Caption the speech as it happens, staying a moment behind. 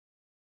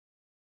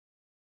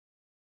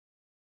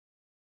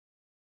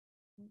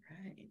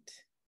right.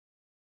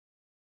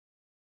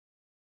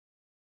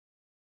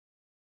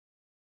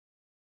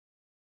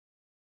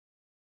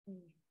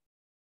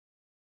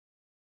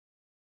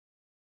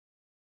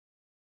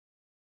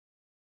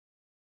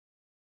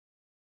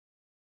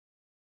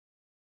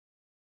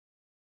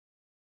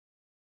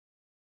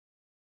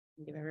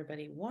 Give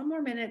everybody one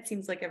more minute.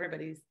 Seems like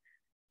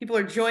people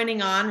are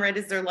joining on right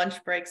as their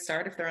lunch break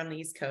start if they're on the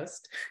East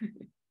Coast.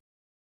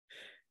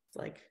 It's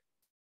like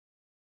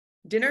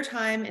dinner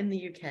time in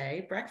the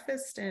UK,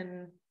 breakfast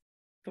in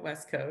the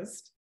West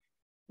Coast.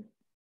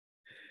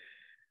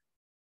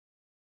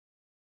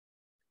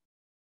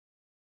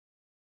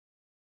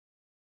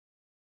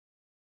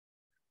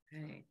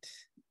 Right.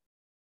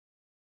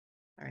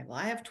 All right, well,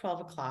 I have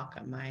 12 o'clock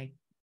on my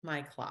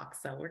clock.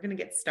 So we're going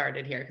to get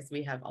started here because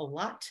we have a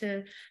lot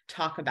to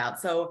talk about.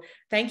 So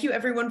thank you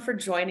everyone for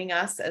joining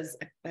us.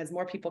 As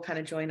more people kind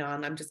of join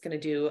on, I'm just going to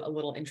do a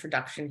little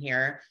introduction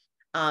here.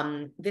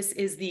 This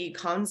is the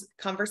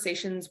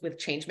Conversations with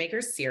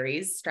Changemakers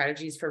series,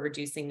 Strategies for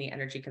Reducing the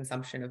Energy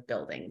Consumption of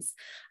Buildings.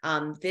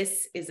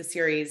 This is a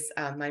series,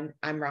 I'm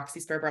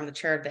Roxy Sperber, I'm the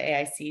chair of the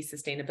AIC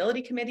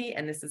Sustainability Committee,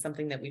 and this is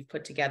something that we've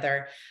put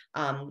together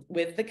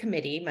with the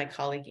committee. My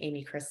colleague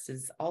Amy Chris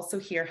is also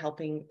here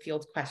helping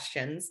field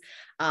questions.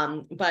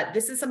 But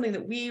this is something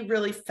that we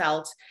really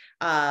felt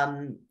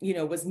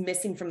was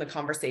missing from the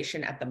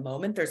conversation at the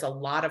moment. There's a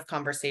lot of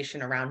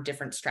conversation around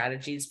different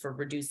strategies for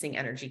reducing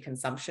energy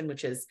consumption,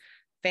 which is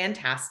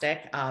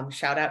fantastic.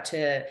 Shout out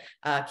to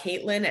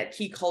Caitlin at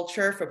Key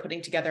Culture for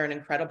putting together an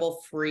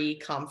incredible free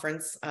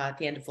conference at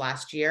the end of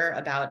last year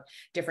about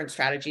different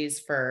strategies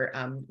for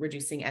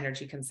reducing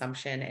energy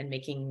consumption and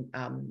making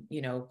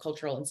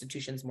cultural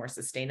institutions more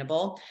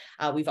sustainable.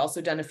 We've also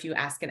done a few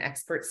Ask an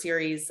Expert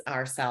series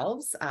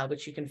ourselves,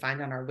 which you can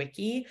find on our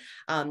wiki.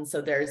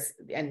 So there's,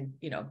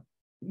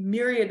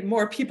 myriad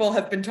more people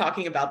have been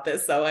talking about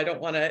this, so I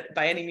don't want to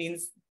by any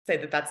means say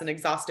that that's an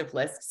exhaustive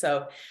list.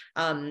 So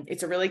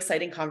it's a really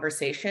exciting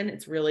conversation.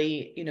 It's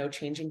really,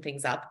 changing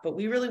things up, but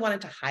we really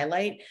wanted to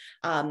highlight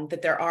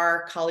that there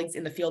are colleagues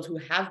in the field who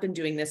have been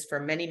doing this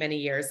for many, many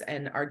years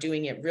and are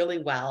doing it really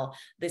well.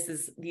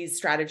 These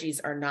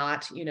strategies are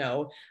not,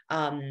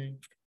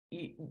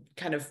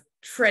 kind of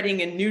treading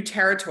in new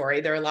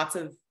territory. There are lots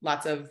of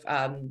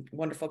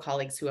wonderful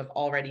colleagues who have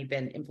already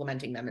been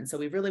implementing them. And so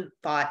we really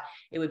thought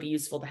it would be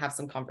useful to have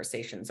some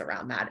conversations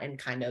around that and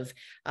kind of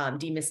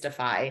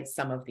demystify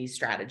some of these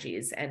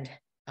strategies and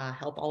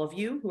help all of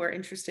you who are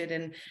interested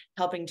in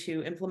helping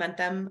to implement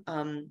them,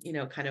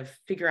 kind of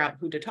figure out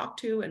who to talk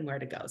to and where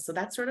to go. So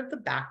that's sort of the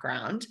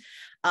background.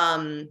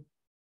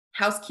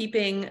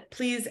 Housekeeping,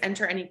 please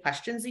enter any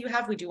questions that you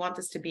have. We do want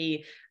this to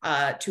be,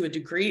 to a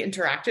degree,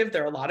 interactive.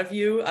 There are a lot of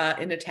you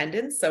in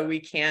attendance, so we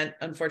can't,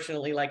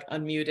 unfortunately,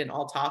 unmute and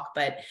all talk.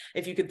 But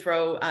if you could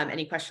throw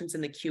any questions in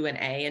the Q&A,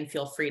 and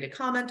feel free to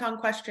comment on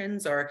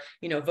questions or,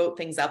 vote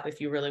things up if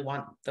you really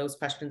want those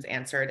questions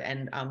answered,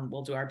 and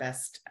we'll do our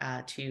best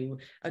to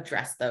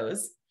address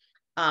those.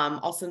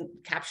 Also,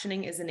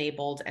 captioning is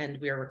enabled, and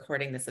we are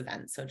recording this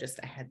event, so just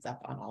a heads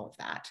up on all of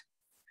that.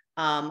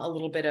 A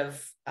little bit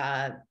of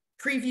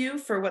preview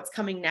for what's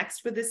coming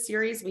next with this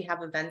series. We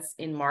have events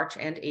in March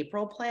and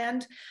April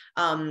planned.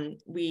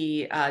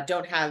 We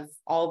don't have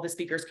all the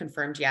speakers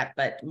confirmed yet,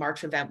 but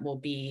March event will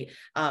be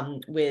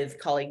with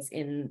colleagues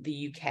in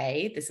the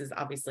UK. This is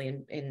obviously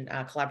in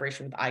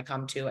collaboration with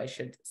ICOM too, I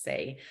should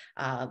say.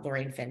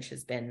 Lorraine Finch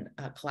has been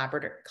a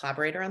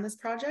collaborator on this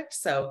project.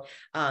 So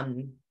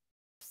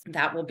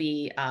that will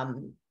be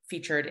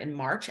featured in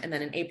March, and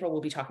then in April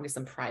we'll be talking to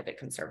some private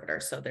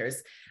conservators. So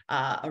there's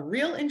a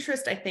real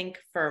interest, I think,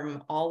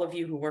 from all of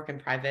you who work in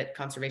private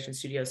conservation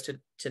studios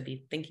to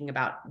be thinking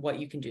about what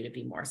you can do to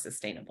be more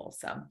sustainable.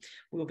 So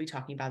we will be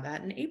talking about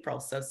that in April.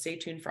 So stay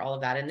tuned for all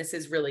of that. And this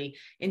is really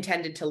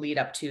intended to lead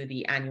up to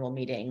the annual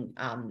meeting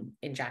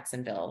in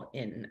Jacksonville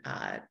in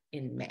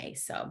May.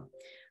 So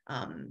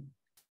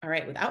all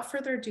right, without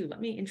further ado,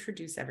 let me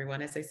introduce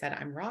everyone. As I said,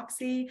 I'm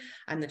Roxy.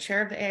 I'm the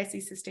chair of the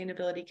AIC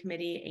Sustainability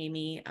Committee.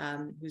 Amy,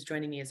 who's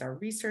joining me, is our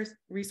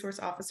resource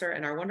officer,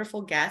 and our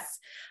wonderful guest,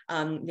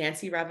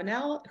 Nancie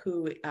Ravenel,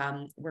 who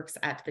works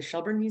at the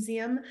Shelburne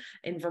Museum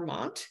in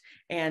Vermont,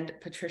 and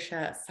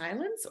Patricia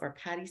Silence, or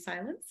Patty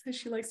Silence, as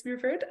she likes to be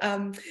referred,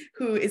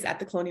 who is at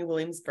the Colonial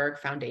Williamsburg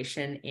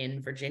Foundation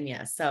in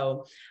Virginia.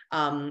 So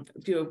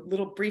do a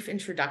little brief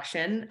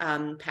introduction.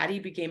 Patty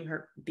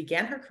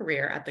began her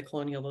career at the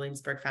Colonial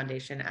Williamsburg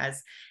Foundation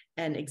as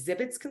an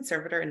exhibits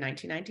conservator in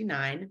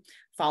 1999,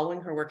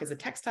 following her work as a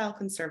textile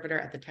conservator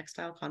at the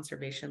Textile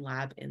Conservation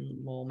Lab in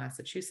Lowell,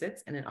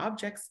 Massachusetts, and an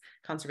objects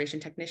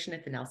conservation technician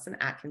at the Nelson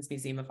Atkins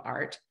Museum of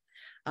Art.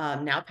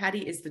 Now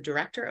Patty is the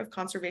Director of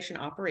Conservation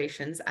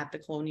Operations at the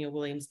Colonial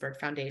Williamsburg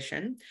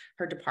Foundation.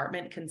 Her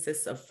department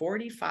consists of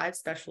 45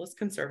 specialist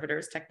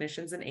conservators,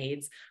 technicians, and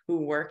aides who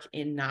work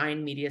in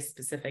 9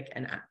 media-specific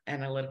and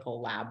analytical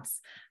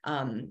labs,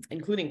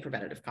 including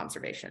preventative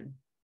conservation.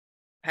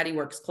 Patty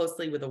works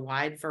closely with a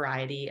wide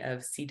variety of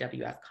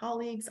CWF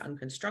colleagues on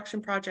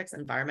construction projects,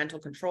 environmental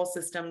control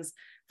systems,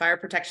 fire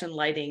protection,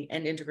 lighting,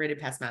 and integrated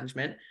pest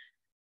management.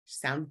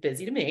 Sounds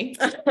busy to me.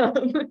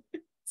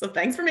 So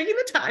thanks for making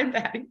the time,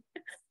 Patty.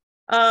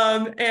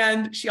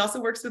 And she also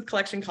works with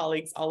collection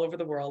colleagues all over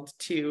the world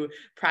to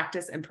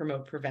practice and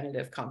promote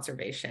preventative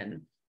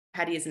conservation.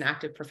 Patty is an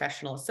active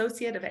professional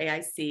associate of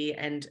AIC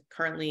and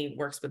currently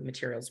works with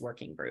Materials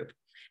Working Group.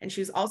 And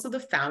she was also the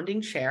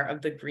founding chair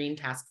of the Green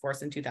Task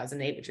Force in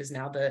 2008, which is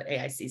now the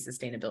AIC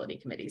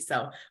Sustainability Committee.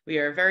 So we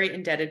are very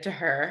indebted to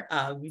her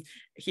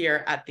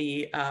here at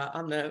the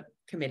on the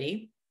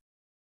committee.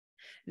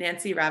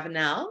 Nancie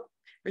Ravenel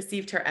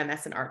received her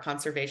MS in Art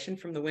Conservation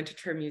from the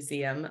Winterthur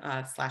Museum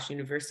 /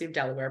 University of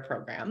Delaware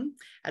program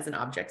as an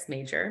objects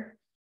major.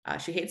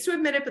 She hates to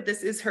admit it, but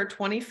this is her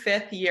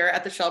 25th year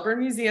at the Shelburne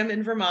Museum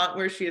in Vermont,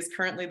 where she is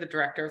currently the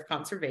Director of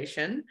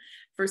Conservation.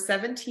 For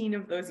 17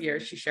 of those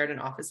years, she shared an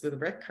office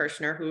with Rick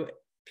Kirshner, who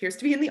appears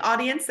to be in the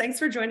audience. Thanks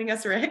for joining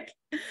us, Rick.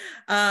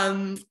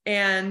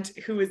 And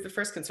who is the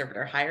first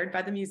conservator hired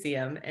by the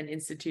museum and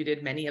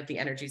instituted many of the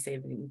energy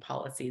saving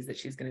policies that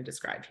she's going to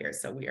describe here.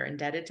 So we are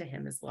indebted to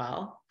him as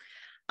well.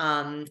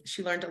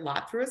 She learned a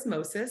lot through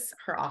osmosis.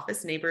 Her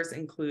office neighbors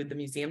include the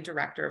museum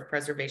director of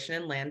preservation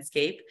and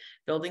landscape,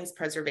 buildings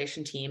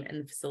preservation team,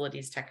 and the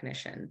facilities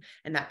technician.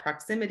 And that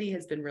proximity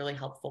has been really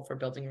helpful for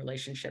building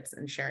relationships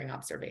and sharing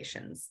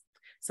observations.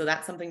 So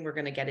that's something we're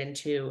going to get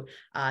into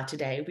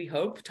today, we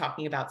hope,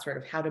 talking about sort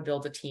of how to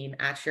build a team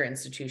at your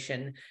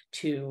institution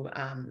to,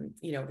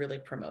 really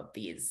promote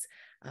these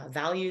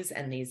values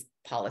and these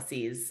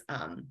policies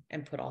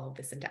and put all of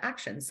this into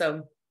action.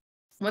 So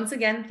once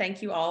again,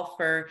 thank you all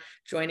for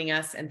joining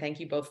us, and thank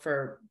you both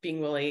for being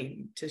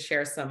willing to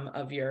share some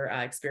of your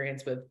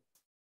experience with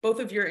both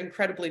of your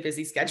incredibly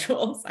busy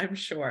schedules, I'm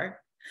sure.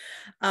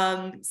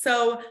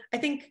 So I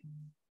think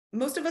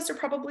most of us are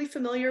probably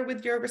familiar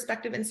with your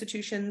respective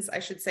institutions. I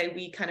should say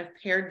we kind of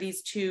paired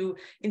these two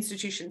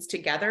institutions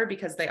together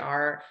because they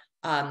are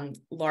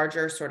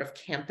larger sort of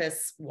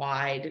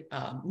campus-wide,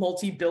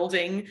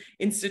 multi-building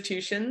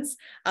institutions.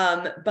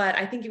 But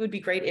I think it would be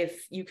great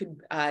if you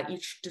could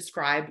each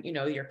describe,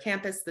 your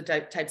campus, the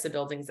types of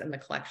buildings and the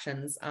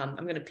collections. I'm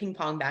going to ping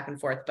pong back and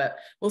forth, but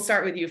we'll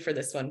start with you for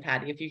this one,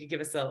 Patty, if you could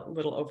give us a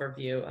little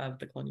overview of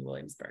the Colonial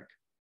Williamsburg.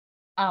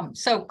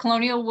 So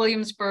Colonial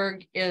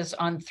Williamsburg is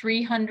on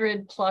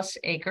 300 plus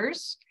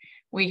acres.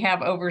 We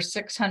have over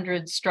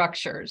 600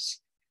 structures.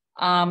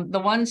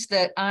 The ones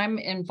that I'm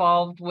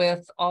involved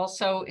with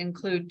also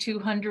include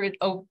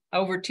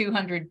over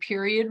 200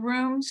 period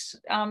rooms,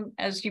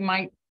 as you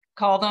might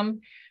call them.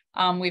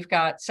 We've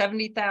got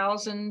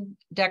 70,000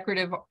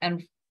 decorative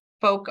and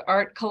folk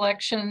art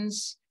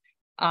collections,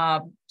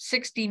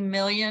 60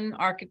 million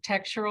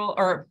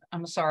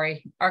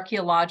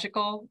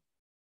archaeological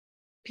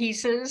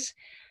pieces,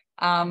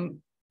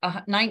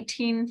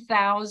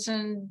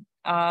 19,000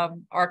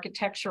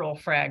 architectural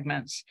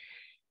fragments.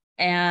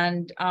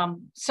 And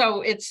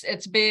so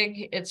it's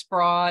big, it's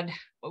broad.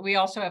 We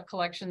also have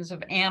collections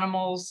of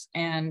animals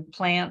and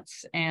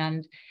plants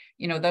and,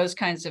 those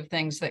kinds of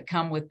things that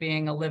come with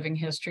being a living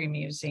history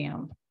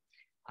museum.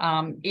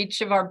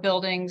 Each of our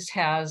buildings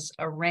has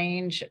a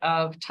range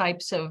of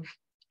types of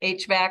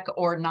HVAC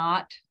or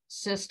not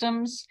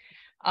systems,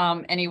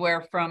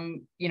 anywhere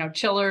from,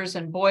 chillers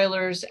and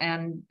boilers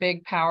and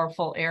big,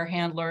 powerful air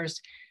handlers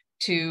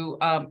to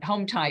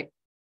home type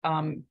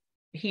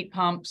heat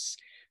pumps.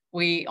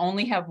 We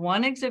only have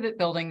one exhibit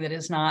building that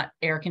is not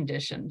air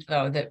conditioned,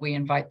 though, that we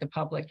invite the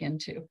public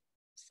into.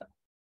 So,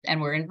 and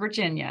we're in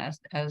Virginia,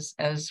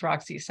 as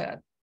Roxy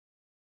said.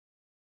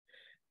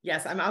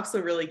 Yes, I'm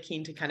also really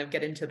keen to kind of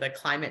get into the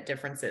climate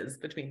differences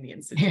between the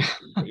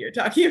institutions that you're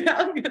talking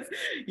about. Because,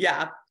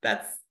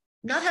 that's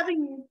not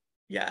having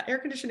air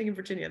conditioning in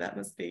Virginia. That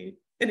must be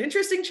an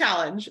interesting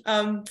challenge.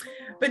 But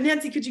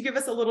Nancie, could you give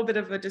us a little bit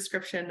of a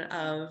description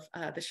of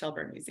the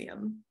Shelburne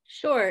Museum?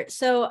 Sure.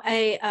 So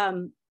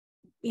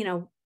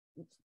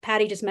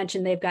Patty just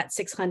mentioned they've got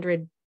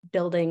 600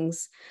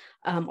 buildings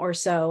or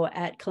so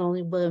at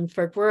Colonial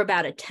Williamsburg. We're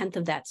about a tenth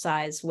of that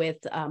size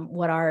with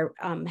what our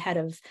head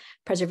of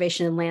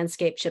preservation and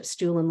landscape, Chip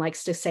Stuhlin,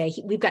 likes to say.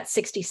 We've got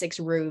 66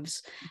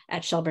 roofs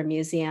at Shelburne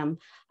Museum.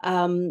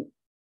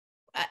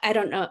 I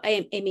don't know,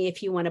 Amy,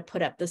 if you want to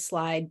put up the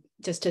slide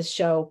just to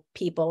show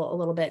people a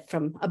little bit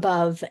from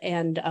above.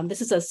 And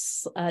this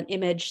is an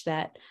image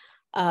that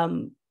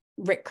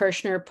Rick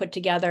Kirshner put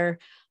together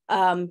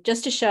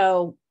just to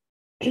show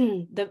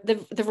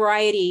the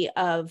variety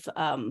of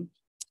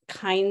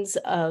kinds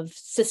of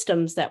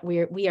systems that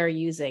we are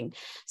using.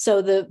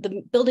 So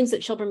the buildings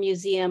at Shelburne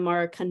Museum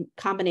are a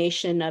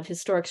combination of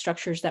historic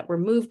structures that were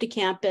moved to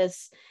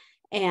campus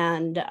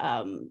and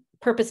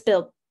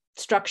purpose-built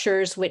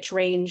structures, which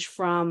range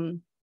from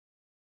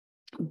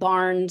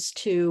barns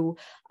to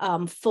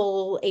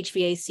full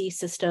HVAC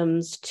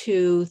systems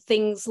to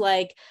things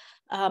like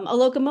a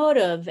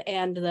locomotive,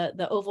 and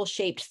the oval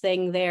shaped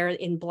thing there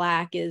in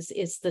black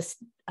is the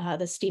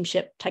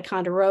steamship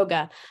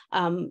Ticonderoga,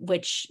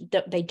 which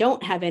they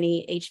don't have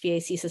any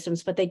HVAC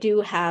systems, but they do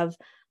have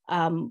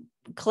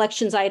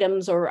collections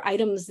items or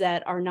items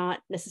that are not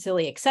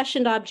necessarily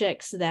accessioned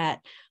objects that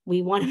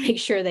we want to make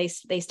sure they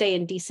stay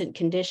in decent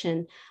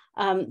condition.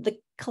 The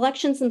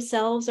collections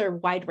themselves are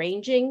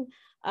wide-ranging,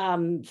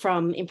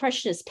 from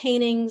Impressionist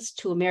paintings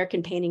to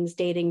American paintings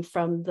dating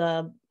from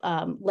the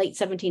late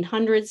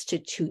 1700s to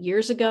 2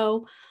 years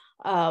ago.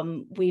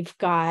 We've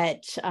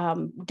got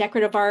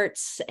decorative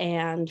arts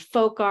and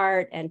folk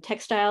art and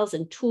textiles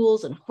and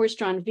tools and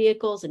horse-drawn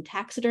vehicles and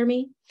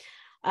taxidermy.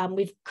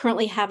 We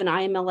currently have an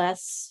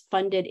IMLS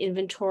funded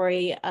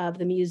inventory of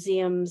the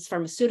museum's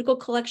pharmaceutical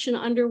collection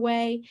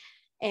underway.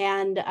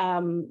 And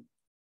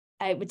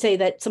I would say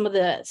that some of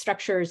the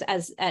structures,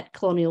 as at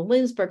Colonial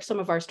Williamsburg, some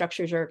of our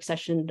structures are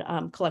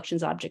accessioned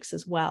collections objects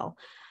as well.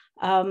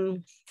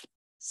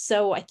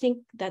 So I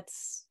think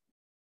that's,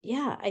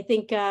 yeah, I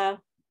think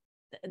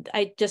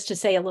just to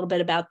say a little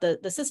bit about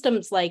the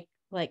systems like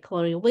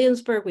Colonial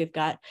Williamsburg, we've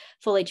got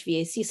full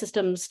HVAC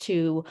systems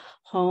to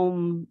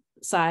home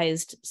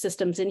sized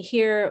systems in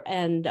here.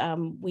 And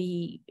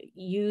we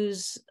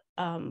use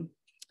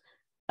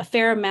a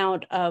fair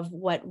amount of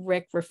what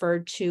Rick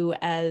referred to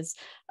as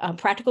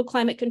practical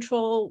climate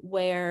control,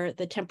 where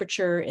the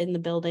temperature in the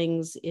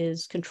buildings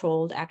is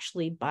controlled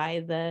actually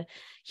by the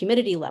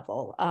humidity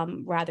level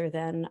rather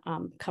than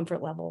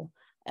comfort level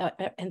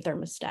and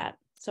thermostat.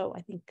 So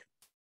I think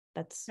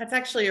that's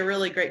actually a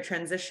really great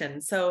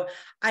transition. So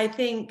I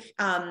think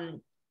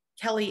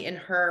Kelly, in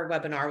her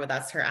webinar with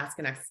us, her Ask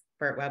an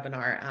Expert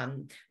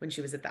webinar, when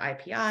she was at the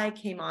IPI,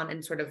 came on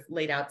and sort of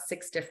laid out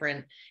 6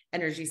 different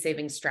energy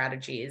saving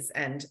strategies.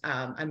 And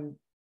I'm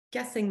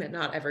guessing that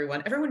not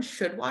everyone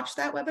should watch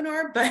that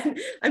webinar, but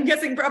I'm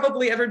guessing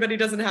probably everybody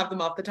doesn't have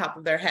them off the top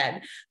of their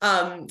head.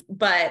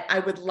 But I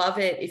would love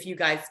it if you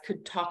guys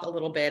could talk a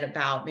little bit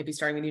about, maybe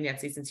starting with you,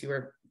 Nancie, since you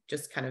were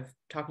just kind of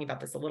talking about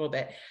this a little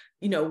bit,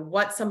 you know,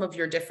 what some of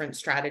your different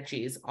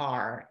strategies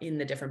are in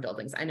the different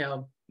buildings. I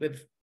know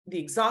with the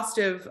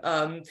exhaustive,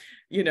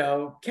 you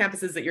know,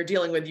 campuses that you're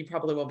dealing with, you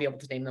probably won't be able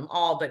to name them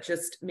all, but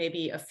just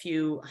maybe a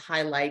few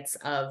highlights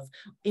of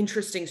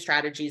interesting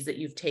strategies that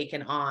you've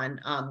taken on,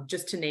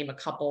 just to name a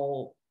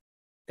couple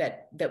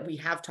that we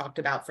have talked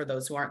about for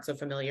those who aren't so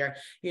familiar.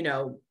 You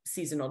know,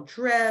 seasonal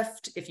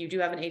drift, if you do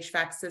have an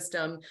HVAC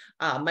system,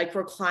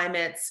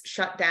 microclimates,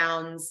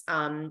 shutdowns,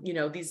 you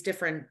know, these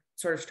different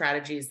sort of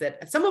strategies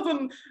that some of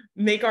them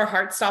make our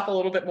hearts stop a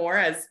little bit more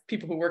as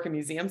people who work in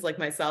museums like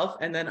myself.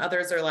 And then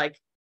others are like,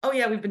 oh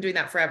yeah, we've been doing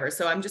that forever.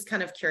 So I'm just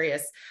kind of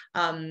curious,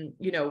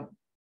 you know,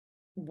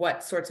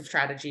 what sorts of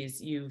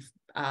strategies you've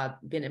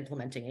been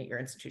implementing at your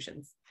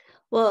institutions.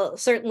 Well,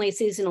 certainly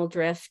seasonal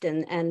drift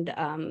and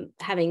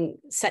having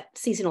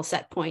seasonal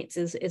set points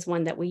is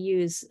one that we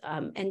use.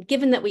 And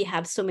given that we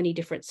have so many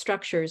different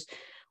structures,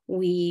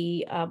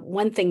 we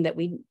one thing that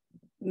we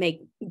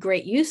make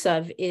great use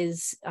of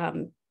is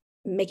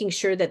making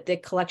sure that the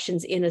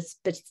collections in a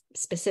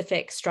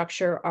specific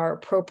structure are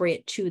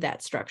appropriate to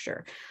that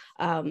structure.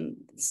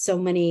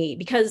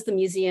 Because the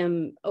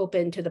museum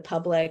opened to the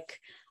public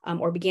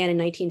or began in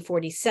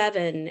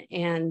 1947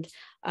 and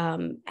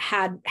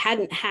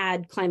hadn't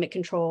had climate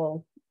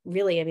control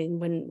really. I mean,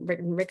 when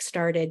Rick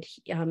started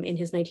in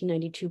his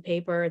 1992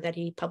 paper that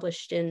he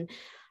published in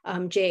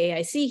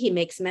JAIC, he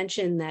makes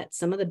mention that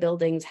some of the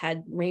buildings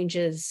had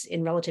ranges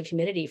in relative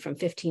humidity from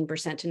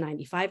 15% to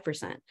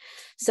 95%.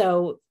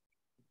 So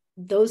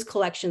those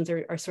collections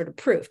are sort of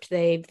proofed.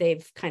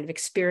 They've kind of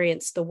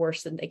experienced the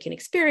worst that they can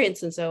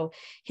experience. And so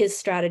his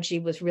strategy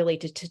was really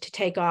to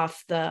take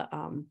off the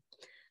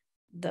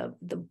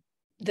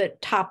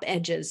top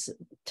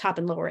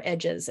and lower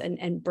edges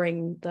and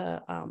bring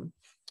the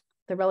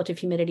relative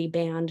humidity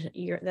band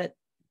that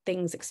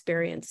things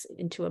experience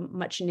into a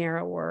much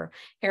narrower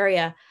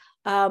area.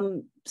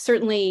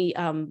 Certainly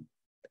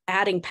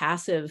adding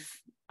passive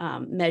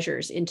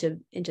measures into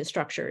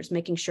structures,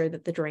 making sure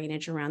that the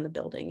drainage around the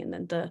building and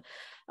then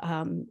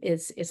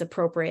is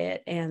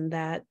appropriate, and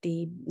that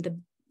the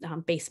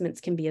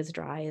basements can be as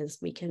dry as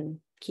we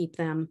can keep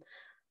them.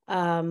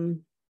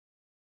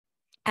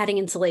 Adding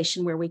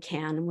insulation where we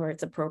can, where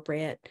it's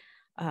appropriate.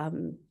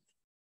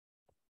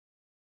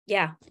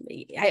 Yeah,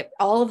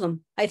 all of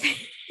them, I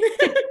think.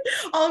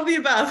 All of the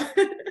above.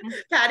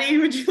 Patty,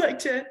 would you like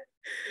to?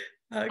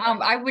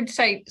 I would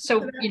say,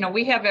 so, you know,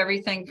 we have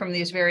everything from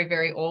these very,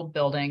 very old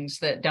buildings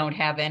that don't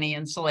have any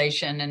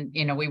insulation, and,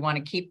 you know, we want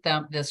to keep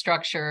them, the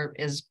structure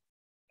is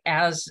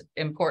as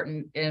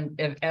important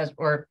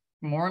or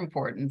more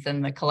important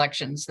than the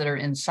collections that are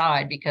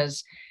inside,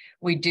 because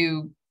we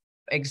do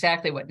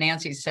exactly what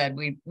Nancie said.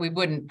 We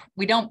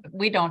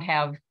don't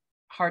have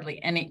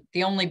hardly any.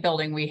 The only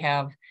building we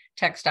have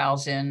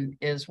textiles in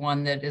is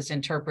one that is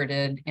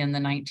interpreted in the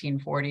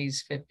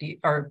 1940s,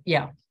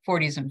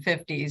 40s and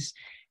 50s,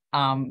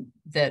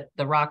 that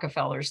the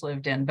Rockefellers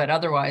lived in, but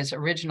otherwise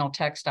original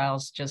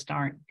textiles just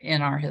aren't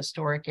in our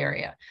historic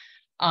area.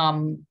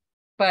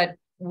 But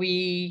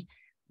we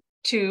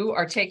too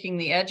are taking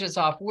the edges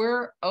off.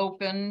 We're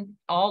open,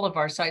 all of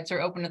our sites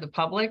are open to the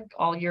public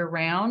all year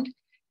round.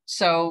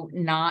 So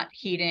not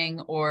heating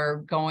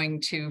or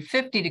going to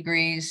 50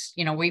 degrees,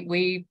 you know,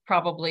 we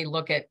probably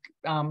look at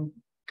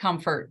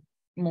comfort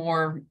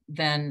more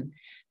than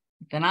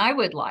I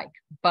would like.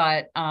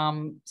 But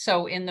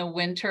so in the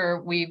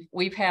winter,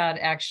 we've had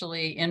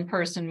actually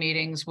in-person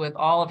meetings with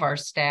all of our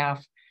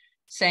staff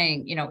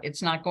saying, you know,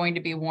 it's not going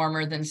to be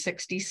warmer than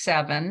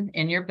 67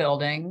 in your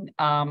building,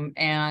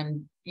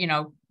 and, you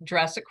know,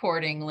 dress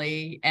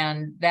accordingly.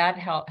 And that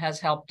has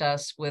helped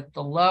us with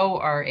the low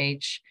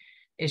RH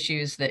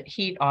issues that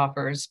heat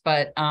offers.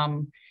 But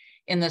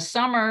in the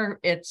summer,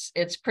 it's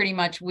pretty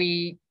much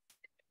we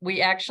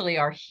actually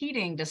are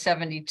heating to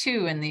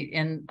 72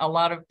 in a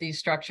lot of these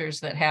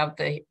structures that have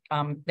they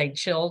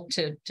chill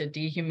to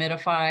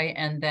dehumidify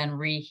and then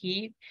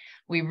reheat.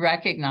 We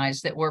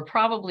recognize that we're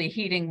probably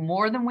heating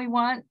more than we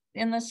want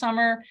in the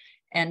summer,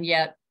 and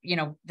yet, you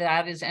know,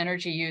 that is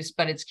energy use,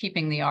 but it's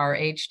keeping the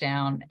RH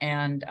down.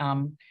 And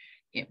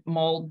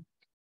mold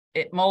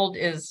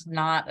is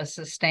not a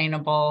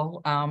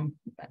sustainable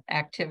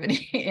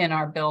activity in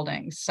our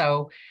buildings.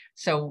 So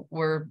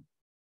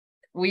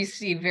we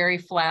see very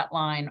flat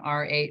line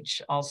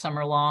RH all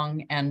summer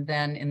long, and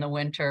then in the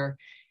winter,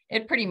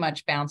 it pretty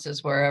much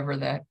bounces wherever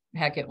the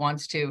heck it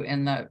wants to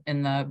in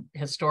the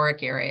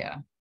historic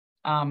area.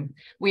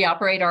 We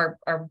operate our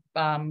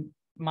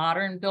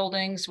modern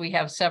buildings. We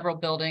have several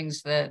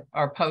buildings that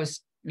are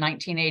post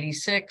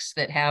 1986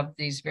 that have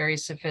these very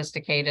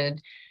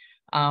sophisticated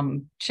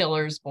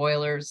chillers,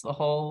 boilers, the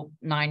whole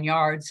 9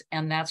 yards,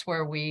 and that's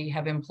where we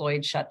have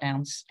employed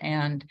shutdowns.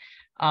 And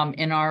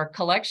in our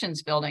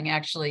collections building,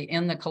 actually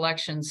in the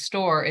collections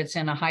store, it's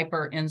in a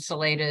hyper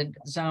insulated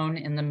zone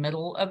in the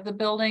middle of the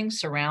building,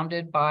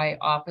 surrounded by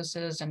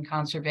offices and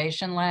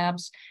conservation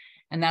labs.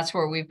 And that's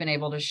where we've been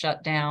able to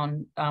shut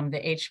down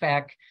the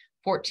HVAC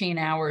 14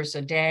 hours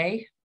a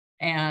day.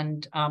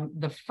 And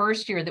the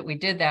first year that we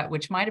did that,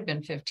 which might have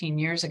been 15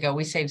 years ago,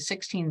 we saved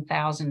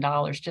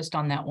 $16,000 just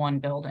on that one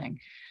building.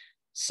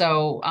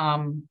 So,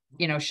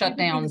 you know,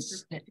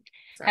 shutdowns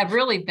have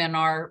really been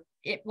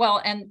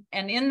and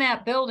in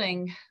that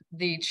building,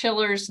 the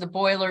chillers, the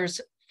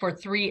boilers for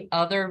 3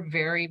 other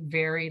very,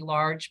 very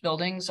large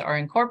buildings are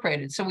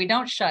incorporated. So we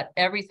don't shut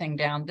everything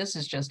down. This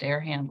is just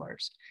air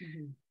handlers.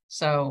 Mm-hmm.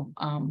 So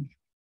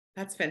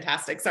that's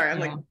fantastic. Sorry, I'm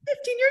like, 15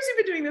 years you've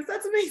been doing this.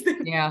 That's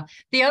amazing. Yeah.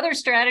 The other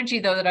strategy,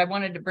 though, that I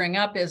wanted to bring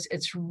up is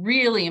it's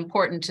really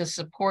important to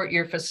support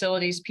your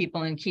facilities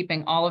people in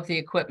keeping all of the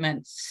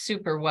equipment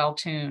super well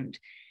tuned.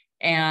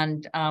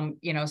 And,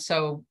 you know,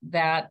 so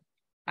that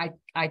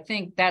I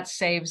think that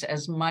saves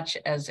as much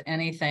as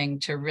anything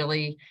to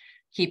really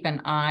keep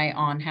an eye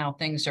on how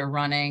things are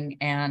running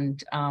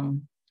and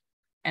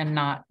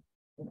not,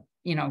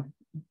 you know,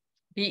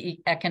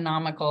 be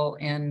economical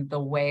in the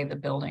way the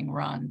building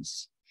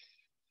runs.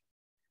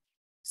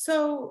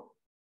 So,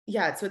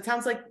 yeah, so it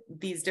sounds like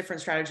these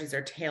different strategies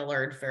are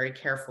tailored very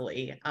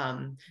carefully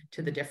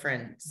to the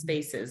different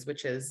spaces,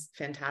 which is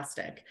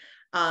fantastic.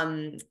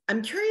 I'm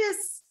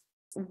curious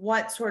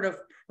what sort of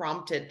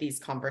prompted these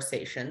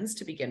conversations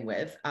to begin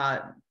with.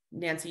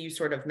 Nancie, you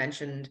sort of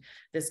mentioned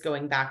this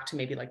going back to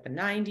maybe like the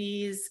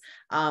 90s,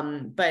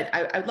 but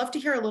I'd love to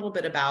hear a little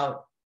bit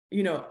about,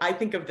 you know, I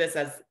think of this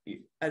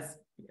as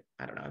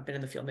I don't know, I've been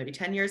in the field maybe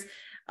 10 years.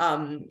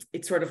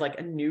 It's sort of like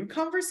a new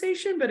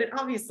conversation, but it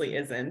obviously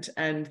isn't.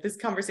 And this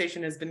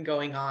conversation has been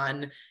going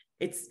on.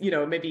 It's, you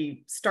know,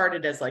 maybe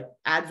started as like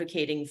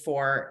advocating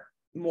for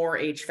more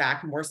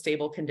HVAC, more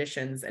stable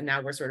conditions. And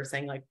now we're sort of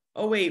saying like,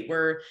 oh, wait,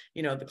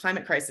 you know, the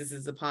climate crisis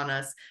is upon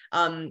us.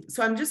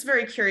 So I'm just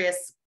very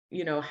curious,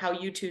 you know, how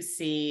you two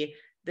see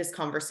this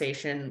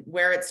conversation,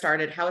 where it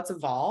started, how it's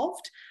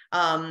evolved.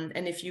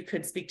 And if you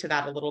could speak to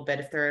that a little bit,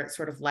 if there are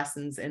sort of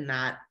lessons in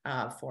that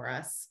for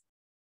us.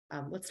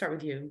 Let's start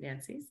with you,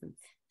 Nancie.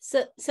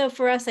 So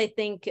for us, I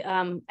think,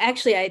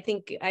 actually, I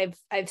think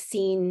I've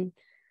seen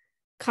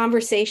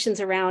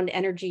conversations around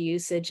energy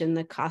usage and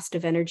the cost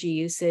of energy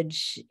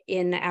usage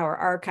in our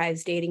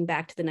archives dating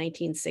back to the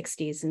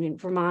 1960s. I mean,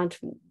 Vermont,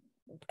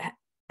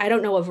 I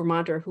don't know a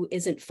Vermonter who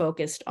isn't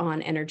focused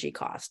on energy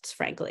costs,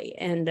 frankly.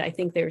 And I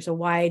think there's a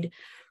wide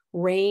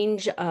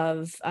range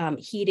of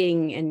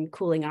heating and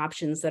cooling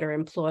options that are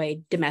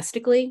employed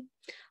domestically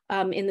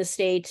in the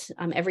state.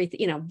 Everything,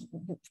 you know,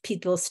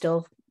 people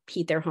still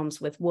heat their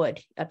homes with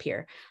wood up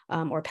here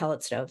or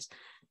pellet stoves.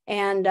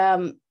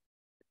 And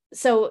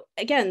so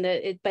again,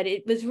 but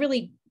it was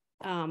really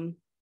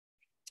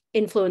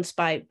influenced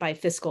by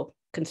fiscal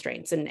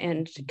constraints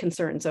and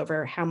concerns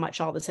over how much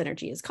all this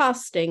energy is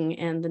costing.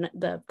 And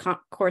the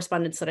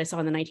correspondence that I saw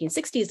in the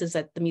 1960s is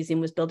that the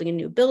museum was building a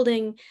new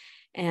building,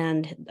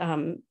 and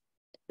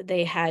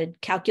they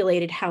had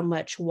calculated how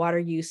much water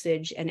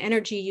usage and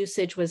energy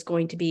usage was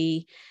going to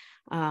be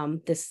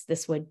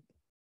this would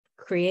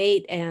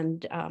create,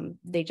 and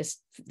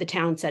the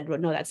town said, well,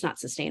 no, that's not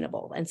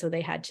sustainable. And so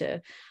they had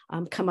to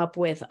come up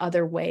with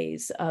other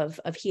ways of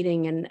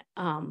heating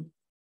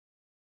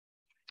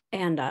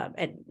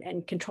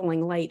and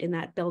controlling light in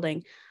that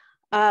building.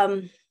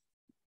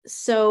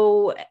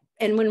 So,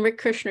 and when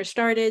Rick Kirshner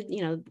started,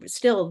 you know,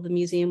 still the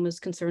museum was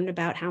concerned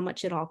about how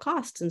much it all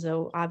costs. And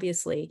so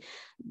obviously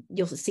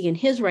you'll see in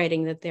his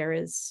writing that there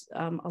is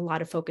a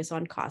lot of focus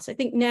on costs. I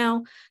think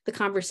now the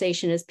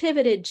conversation has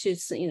pivoted to,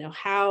 you know,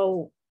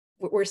 how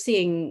we're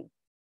seeing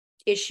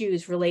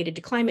issues related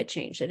to climate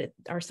change, that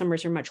our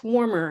summers are much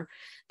warmer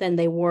than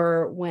they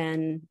were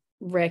when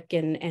Rick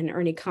and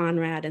Ernie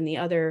Conrad and the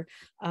other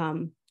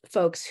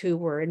folks who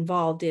were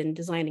involved in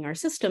designing our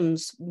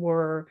systems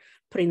were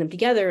putting them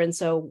together. And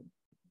so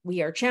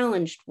we are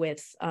challenged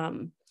with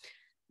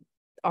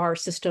our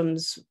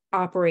systems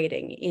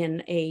operating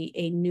in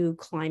a new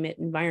climate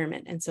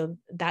environment. And so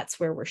that's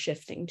where we're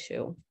shifting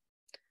to.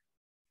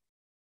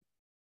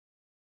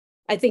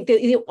 I think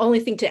the only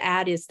thing to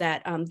add is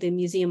that the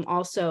museum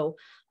also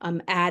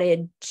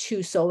added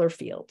 2 solar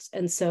fields.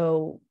 And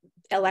so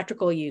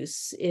electrical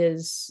use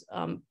is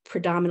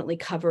predominantly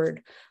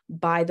covered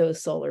by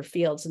those solar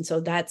fields. And so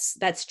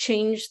that's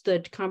changed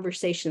the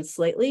conversation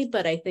slightly,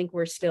 but I think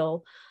we're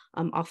still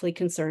awfully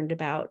concerned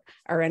about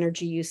our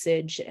energy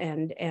usage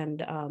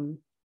and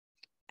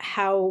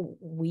how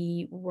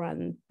we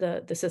run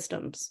the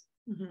systems.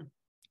 Mm-hmm.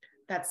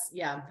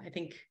 Yeah, I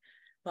think.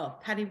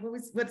 Well, Patty,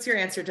 what's your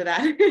answer to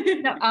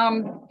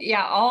that?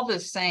 Yeah, all the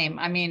same.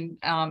 I mean,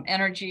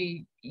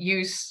 energy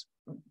use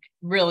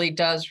really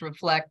does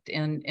reflect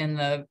in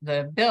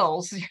the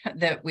bills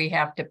that we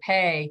have to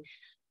pay.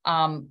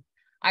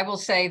 I will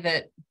say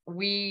that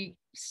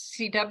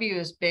CW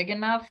is big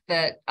enough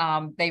that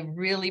they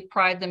really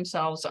pride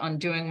themselves on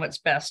doing what's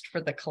best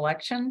for the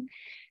collection.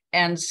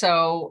 And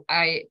so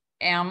I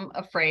am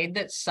afraid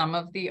that some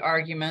of the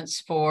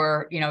arguments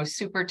for,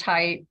 super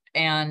tight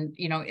and,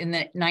 in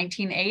the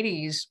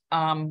 1980s,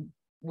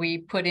 we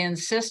put in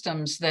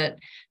systems that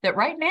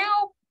right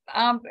now,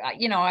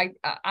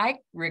 I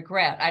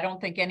regret. I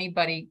don't think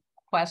anybody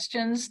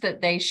questions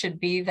that they should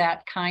be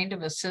that kind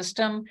of a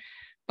system,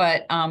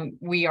 but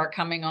we are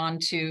coming on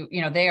to,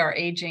 they are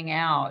aging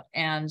out.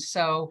 And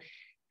so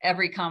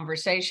every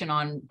conversation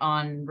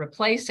on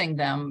replacing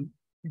them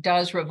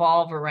does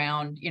revolve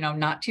around,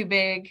 not too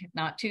big,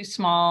 not too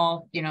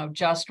small,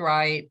 just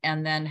right.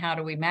 And then how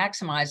do we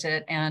maximize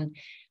it? And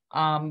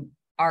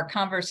our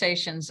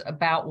conversations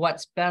about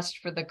what's best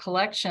for the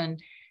collection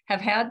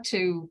have had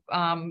to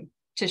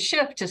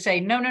shift to say,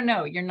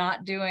 no, you're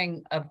not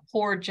doing a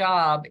poor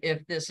job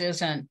if this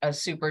isn't a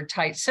super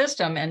tight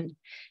system. And,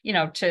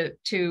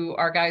 to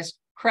our guys'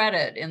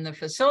 credit in the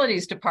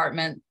facilities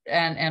department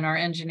and our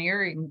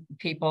engineering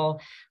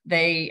people,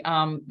 they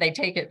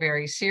take it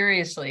very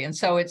seriously. And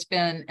so it's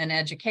been an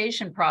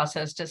education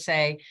process to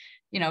say,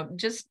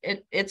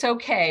 it's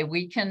okay.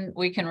 We can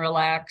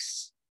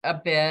relax a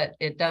bit.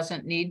 It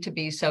doesn't need to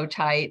be so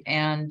tight.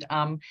 And,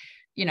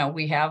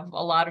 we have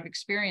a lot of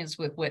experience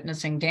with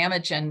witnessing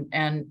damage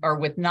or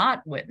with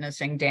not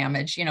witnessing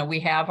damage. We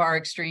have our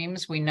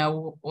extremes. We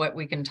know what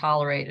we can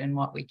tolerate and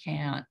what we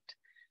can't.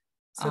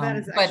 So that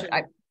is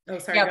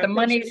actually, the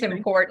money's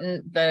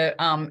important.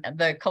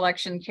 The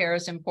collection care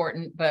is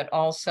important, but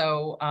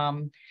also,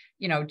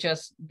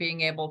 just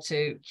being able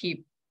to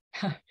keep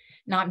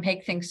not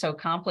make things so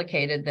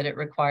complicated that it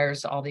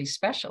requires all these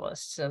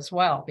specialists as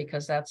well,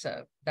 because that's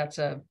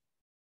a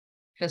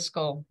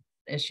fiscal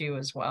issue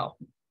as well.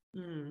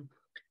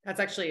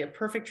 That's actually a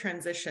perfect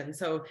transition.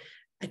 So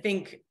I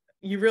think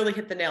you really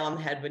hit the nail on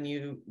the head when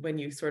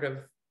you sort of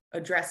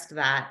addressed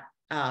that,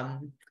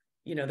 the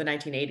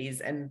 1980s,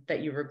 and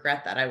that you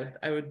regret that.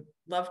 I would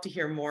love to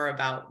hear more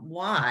about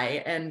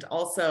why, and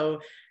also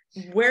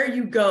where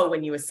you go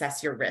when you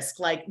assess your risk.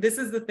 Like, this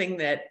is the thing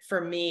that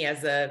for me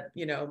as a,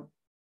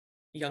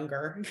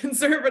 younger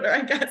conservator,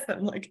 I guess,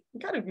 I'm like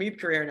kind of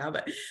mid-career now,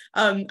 but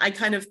I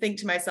kind of think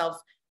to myself,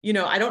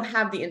 I don't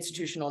have the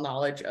institutional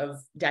knowledge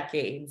of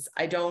decades.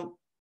 I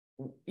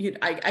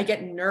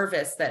get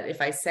nervous that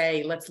if I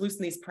say, let's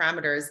loosen these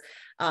parameters,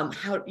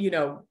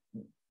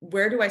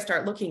 where do I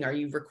start looking? Are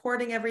you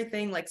recording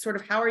everything? Like, sort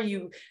of, how are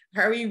you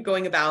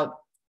going about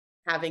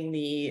having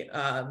the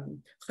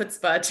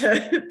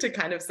chutzpah to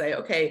kind of say,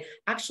 okay,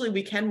 actually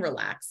we can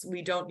relax.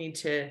 We don't need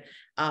to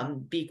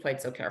be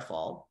quite so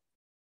careful.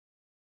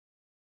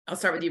 I'll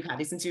start with you,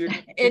 Patty, since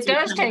it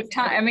does take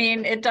time. I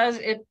mean,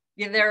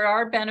 there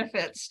are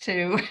benefits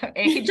to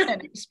age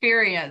and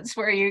experience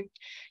where you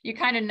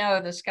kind of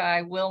know the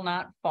sky will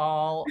not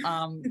fall,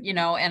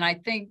 and I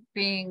think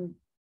being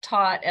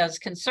taught as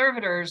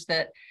conservators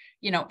that,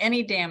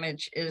 any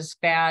damage is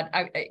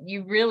bad.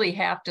 You really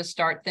have to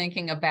start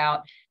thinking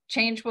about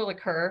change will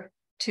occur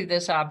to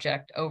this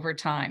object over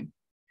time.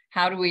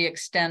 How do we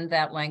extend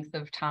that length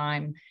of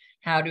time?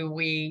 How do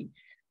we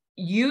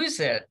use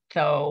it,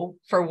 though,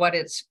 for what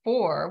it's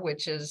for,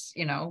 which is,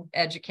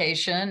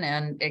 education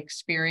and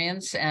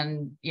experience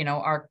and,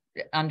 our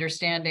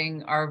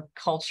understanding our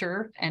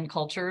culture and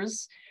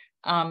cultures.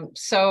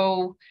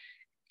 So,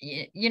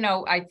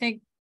 I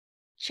think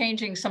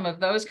changing some of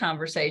those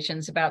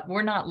conversations about,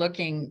 we're not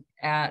looking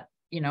at,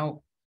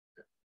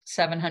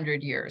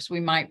 700 years.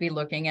 We might be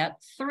looking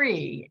at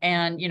 3,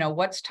 and,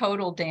 what's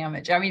total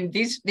damage? I mean,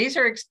 these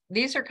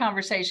are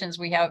conversations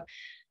we have.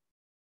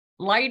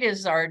 Light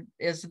is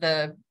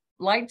the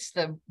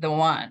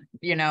one,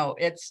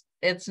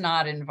 it's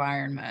not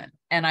environment.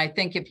 And I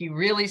think if you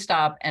really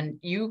stop and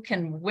you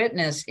can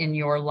witness in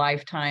your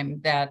lifetime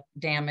that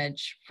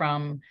damage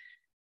from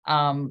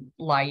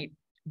light,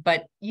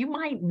 but you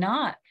might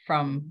not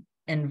from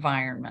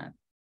environment.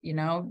 You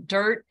know,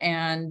 dirt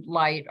and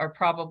light are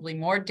probably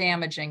more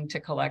damaging to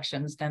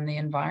collections than the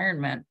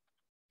environment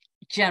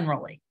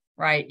generally,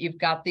 right? You've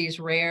got these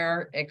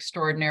rare,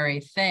 extraordinary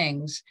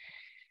things,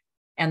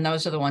 and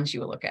those are the ones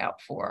you look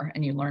out for,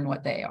 and you learn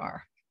what they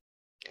are.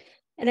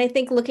 And I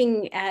think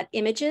looking at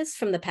images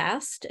from the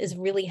past is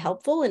really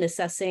helpful in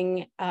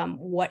assessing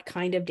what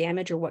kind of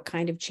damage or what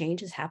kind of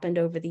change has happened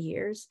over the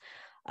years.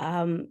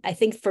 I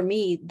think for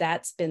me,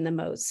 that's been the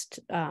most,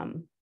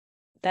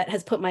 that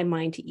has put my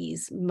mind to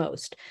ease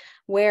most.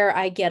 Where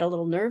I get a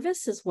little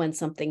nervous is when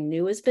something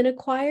new has been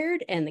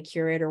acquired and the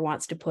curator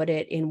wants to put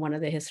it in one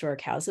of the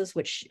historic houses,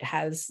 which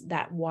has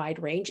that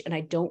wide range. And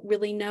I don't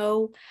really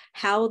know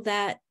how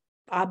that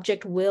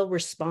object will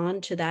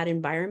respond to that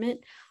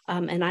environment.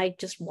 And I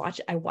just watch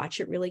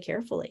it really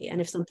carefully. And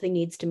if something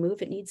needs to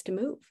move, it needs to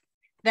move.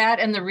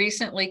 That and the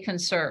recently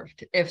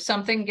conserved. If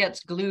something gets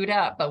glued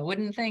up, a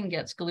wooden thing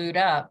gets glued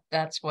up,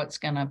 that's what's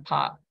going to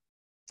pop.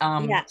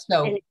 Yeah.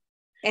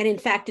 And in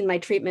fact, in my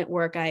treatment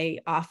work, I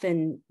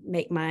often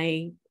make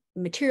my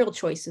material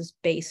choices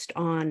based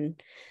on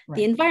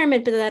the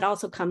environment, but that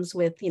also comes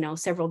with, you know,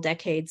 several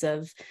decades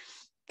of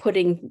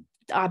putting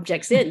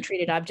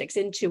treated objects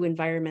into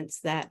environments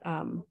that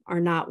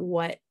are not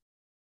what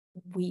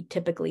we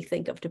typically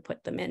think of to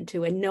put them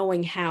into, and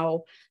knowing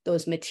how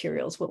those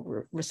materials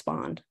will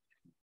respond.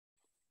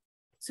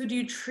 So do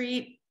you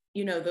treat,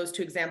 you know, those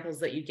two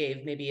examples that you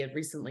gave, maybe a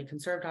recently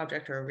conserved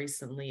object or a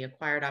recently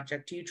acquired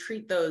object, do you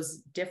treat those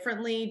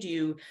differently? Do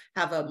you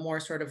have a more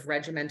sort of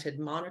regimented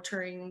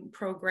monitoring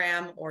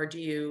program, or do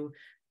you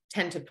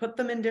tend to put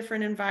them in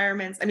different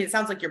environments? I mean, it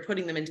sounds like you're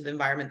putting them into the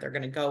environment they're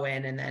going to go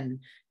in and then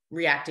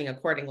reacting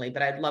accordingly,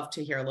 but I'd love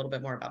to hear a little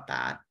bit more about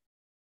that.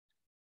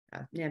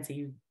 Nancie,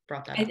 you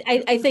brought that up.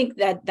 I think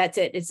that's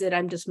it, is that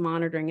I'm just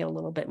monitoring it a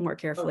little bit more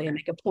carefully. And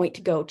make a point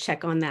to go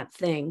check on that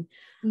thing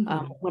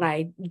when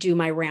I do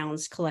my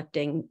rounds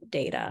collecting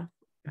data.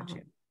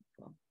 Gotcha.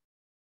 Cool.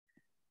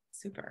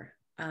 Super.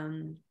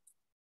 And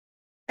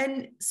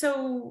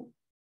so,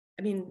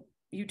 I mean,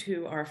 you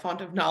two are fond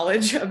of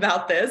knowledge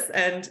about this,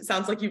 and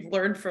sounds like you've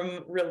learned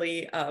from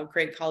really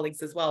great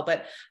colleagues as well.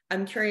 But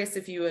I'm curious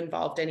if you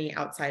involved any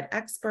outside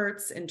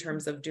experts in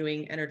terms of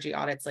doing energy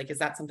audits. Like, is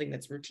that something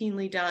that's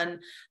routinely done?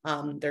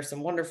 There's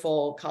some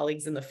wonderful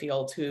colleagues in the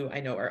field who I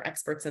know are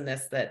experts in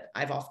this that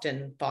I've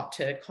often thought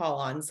to call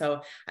on.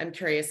 So I'm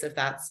curious if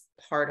that's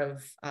part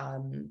of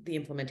the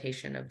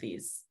implementation of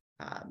these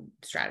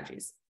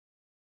strategies.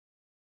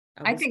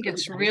 I think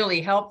it's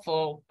really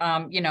helpful.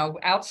 You know,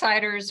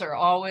 outsiders are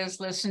always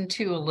listened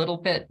to a little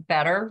bit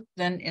better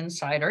than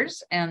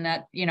insiders, and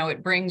that, you know,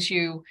 it brings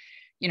you,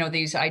 you know,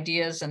 these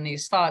ideas and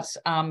these thoughts.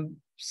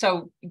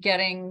 So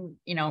getting,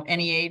 you know,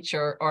 NEH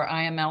or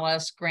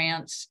IMLS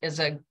grants is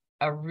a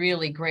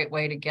really great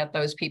way to get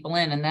those people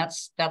in. And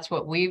that's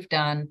what we've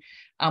done.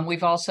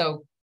 We've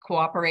also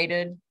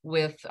cooperated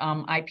with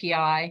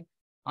IPI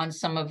on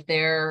some of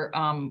their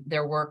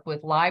work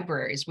with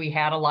libraries. We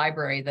had a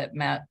library that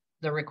met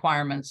the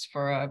requirements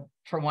for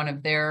one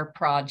of their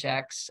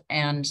projects,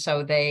 and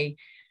so they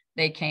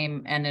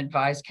came and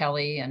advised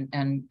Kelly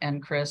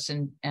and Chris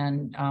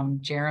and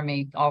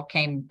Jeremy all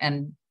came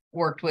and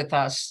worked with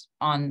us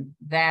on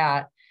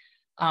that.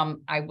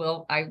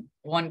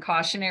 One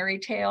cautionary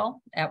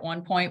tale. At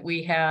one point,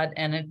 we had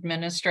an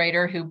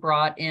administrator who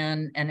brought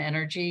in an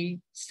energy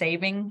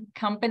saving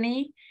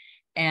company,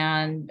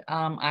 and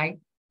I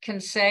can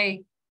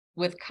say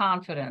with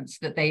confidence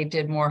that they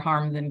did more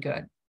harm than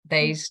good.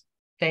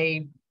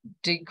 They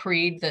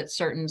decreed that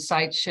certain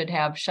sites should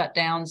have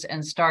shutdowns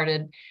and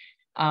started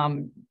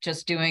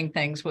just doing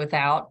things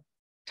without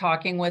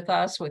talking with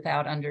us,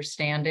 without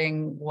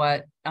understanding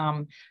what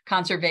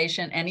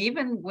conservation, and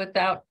even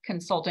without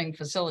consulting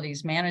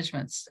facilities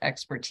management's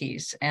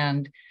expertise.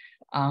 And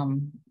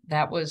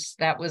that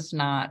was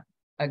not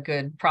a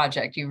good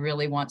project. You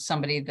really want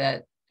somebody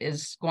that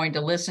is going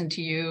to listen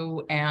to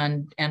you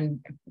and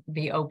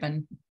be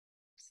open.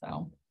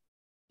 So.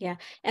 Yeah,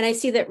 and I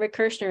see that Rick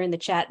Kirshner in the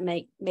chat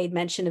made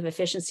mention of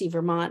Efficiency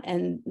Vermont,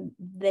 and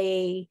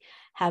they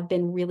have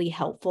been really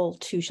helpful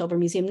to Shelburne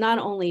Museum, not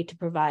only to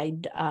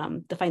provide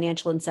the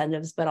financial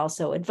incentives, but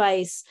also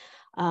advice.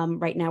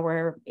 Right now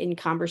we're in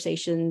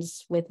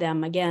conversations with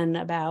them again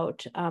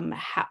about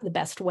how the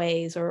best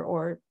ways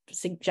or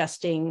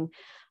suggesting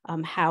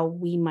how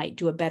we might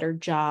do a better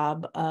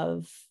job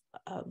of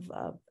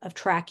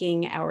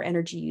tracking our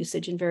energy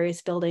usage in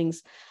various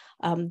buildings.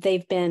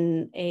 They've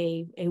been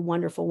a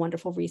wonderful,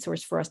 wonderful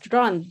resource for us to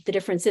draw on. The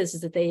difference is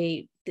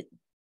that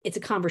it's a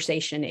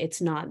conversation.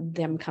 It's not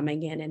them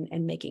coming in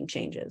and making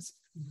changes.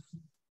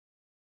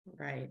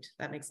 Right.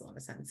 That makes a lot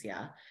of sense.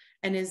 Yeah.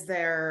 And is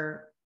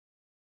there,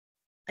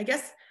 I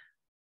guess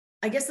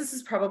this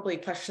is probably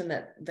a question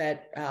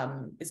that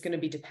is going to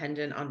be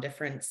dependent on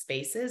different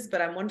spaces,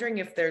 but I'm wondering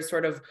if there's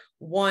sort of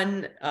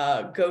one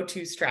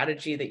go-to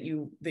strategy that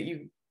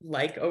you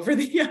like over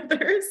the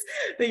others,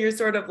 that you're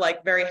sort of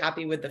like very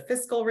happy with the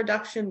fiscal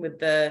reduction, with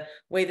the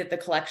way that the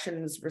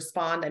collections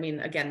respond. I mean,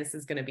 again, this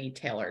is going to be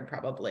tailored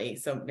probably,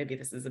 so maybe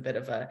this is a bit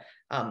of a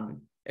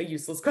a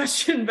useless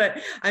question,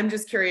 but I'm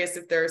just curious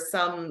if there are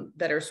some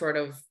that are sort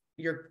of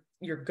your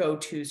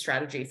go-to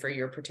strategy for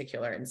your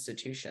particular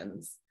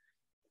institutions.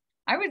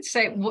 I would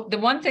say the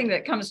one thing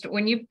that comes to,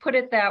 when you put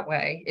it that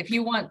way, if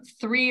you want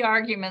 3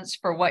 arguments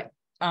for what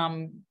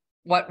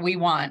we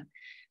want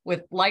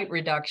with light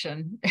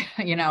reduction,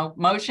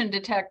 motion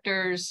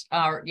detectors,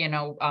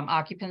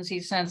 occupancy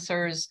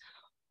sensors,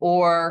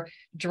 or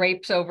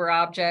drapes over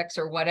objects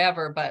or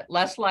whatever, but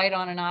less light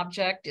on an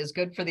object is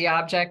good for the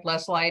object,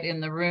 less light in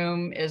the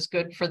room is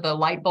good for the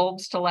light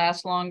bulbs to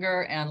last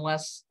longer, and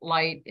less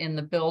light in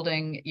the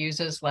building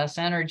uses less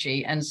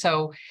energy. And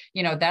so,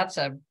 that's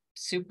a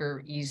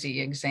super easy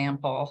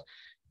example.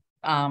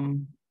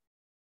 That's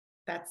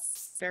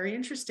very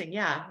interesting.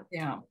 Yeah.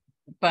 Yeah.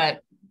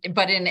 But in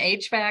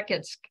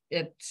HVAC,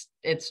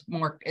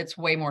 it's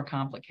way more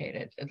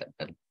complicated.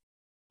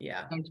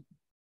 Yeah.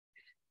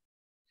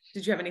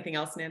 Did you have anything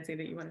else, Nancie,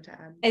 that you wanted to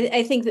add?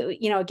 I think that,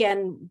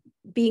 again,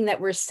 being that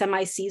we're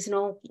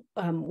semi-seasonal,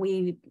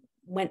 we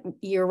went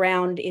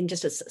year-round in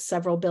just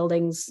several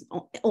buildings,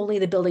 only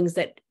the buildings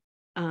that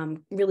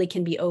really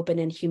can be open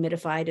and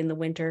humidified in the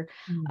winter.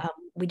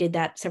 We did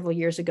that several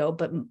years ago,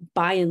 but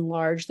by and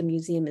large, the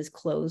museum is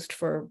closed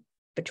for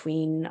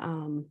between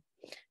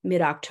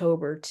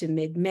mid-October to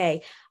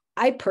mid-May.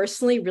 I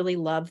personally really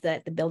love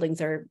that the buildings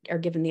are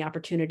given the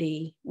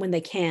opportunity when they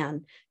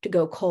can to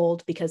go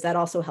cold, because that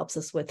also helps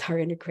us with our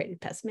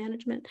integrated pest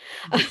management.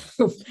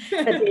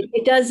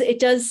 It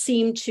does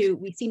seem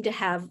we seem to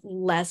have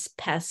less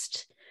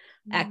pest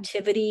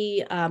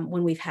activity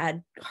when we've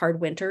had hard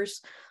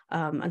winters.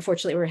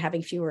 Unfortunately, we're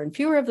having fewer and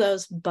fewer of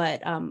those,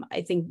 but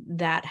I think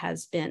that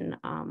has been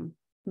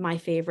my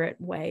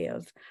favorite way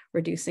of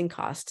reducing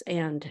costs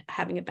and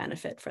having a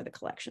benefit for the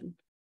collection.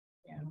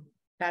 Yeah,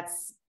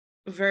 that's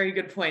a very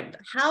good point.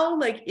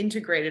 How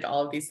integrated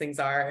all of these things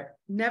are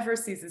never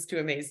ceases to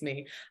amaze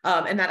me.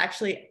 And that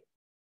actually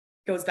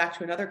goes back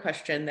to another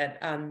question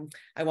that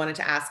I wanted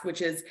to ask,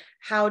 which is,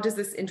 how does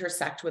this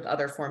intersect with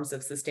other forms of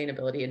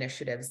sustainability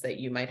initiatives that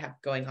you might have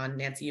going on?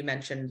 Nancie, you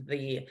mentioned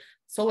the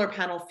solar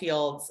panel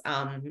fields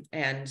and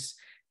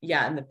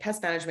the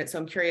pest management. So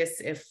I'm curious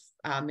if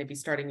maybe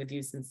starting with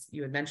you, since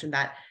you had mentioned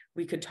that,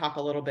 we could talk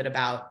a little bit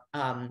about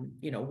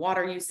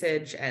water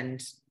usage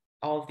and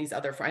all of these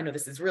other, I know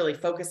this is really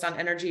focused on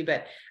energy,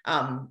 but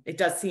it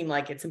does seem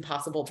like it's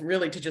impossible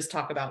to just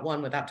talk about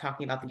one without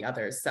talking about the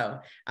others. So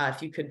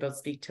if you could both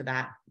speak to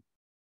that,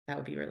 that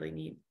would be really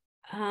neat.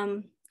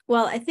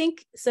 Well, I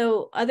think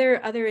so.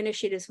 Other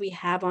initiatives we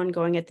have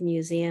ongoing at the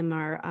museum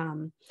are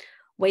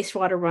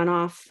wastewater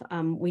runoff.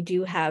 We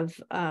do have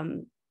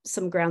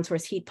some ground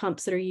source heat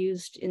pumps that are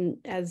used in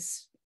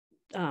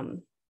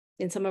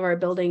some of our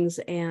buildings,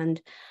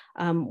 and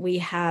we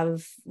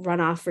have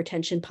runoff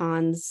retention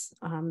ponds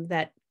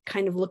that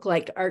kind of look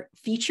like art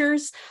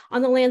features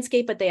on the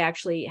landscape, but they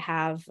actually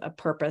have a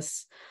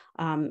purpose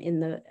in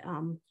the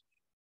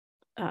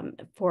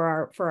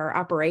for our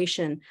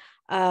operation.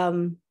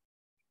 That's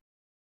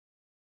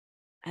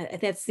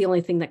the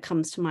only thing that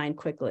comes to mind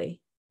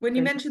quickly. When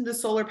you mentioned the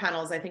solar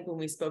panels, I think when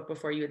we spoke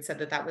before, you had said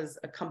that was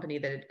a company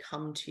that had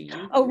come to you.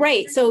 Oh,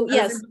 right. So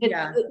yes,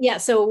 yeah.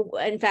 So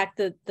in fact,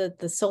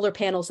 the solar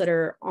panels that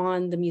are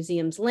on the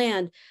museum's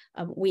land,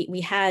 we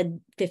had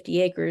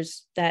 50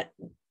 acres that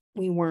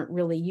we weren't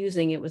really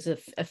using. It was a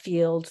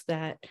field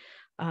that,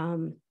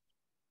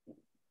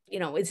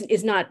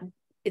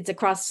 it's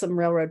across some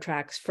railroad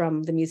tracks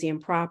from the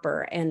museum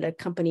proper, and a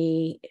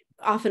company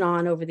off and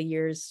on over the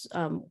years,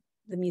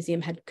 the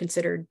museum had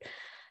considered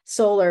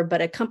solar,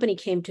 but a company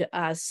came to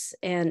us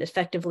and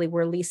effectively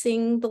we're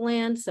leasing the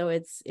land. So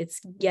it's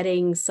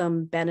getting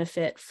some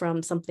benefit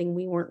from something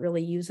we weren't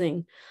really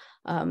using.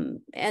 And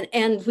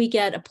we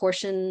get a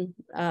portion,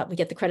 we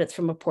get the credits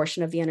from a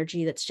portion of the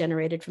energy that's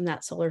generated from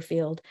that solar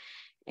field.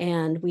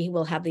 And we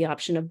will have the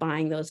option of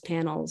buying those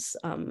panels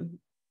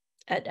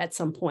at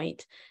some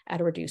point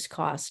at a reduced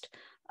cost.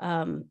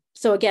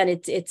 So again,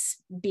 it's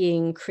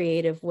being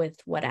creative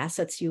with what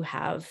assets you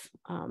have.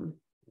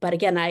 But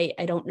again, I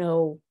don't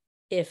know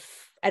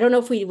if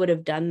we would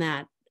have done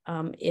that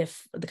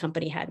if the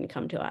company hadn't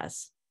come to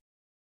us.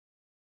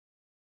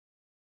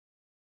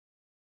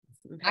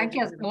 I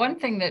guess one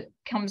thing that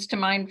comes to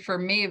mind for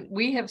me,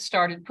 we have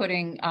started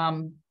putting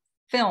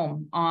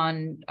film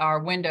on our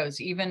windows,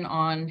 even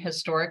on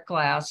historic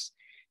glass,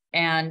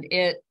 and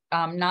it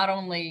not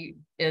only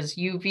is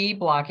UV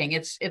blocking,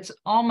 it's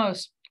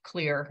almost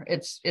clear.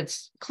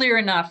 It's clear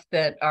enough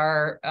that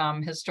our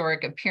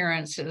historic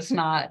appearance is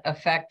not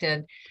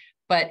affected,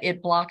 but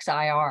it blocks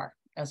IR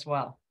as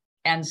well.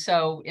 And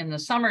so in the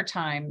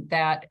summertime,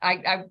 that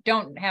I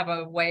don't have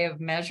a way of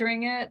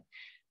measuring it,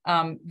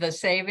 the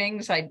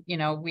savings, but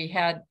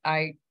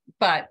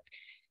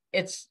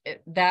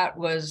that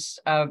was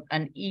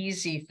an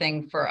easy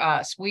thing for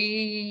us.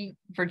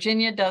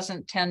 Virginia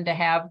doesn't tend to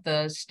have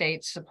the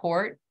state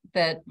support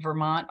that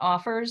Vermont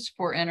offers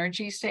for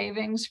energy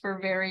savings for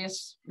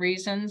various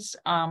reasons.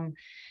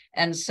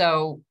 And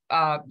so,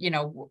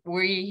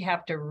 we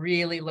have to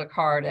really look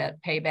hard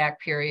at payback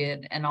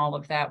period and all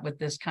of that with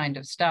this kind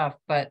of stuff.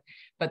 But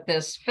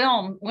this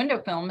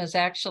window film, has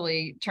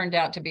actually turned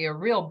out to be a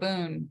real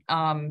boon.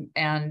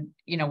 And,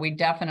 we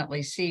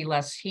definitely see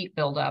less heat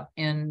buildup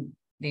in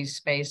these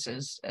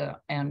spaces,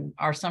 and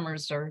our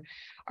summers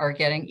are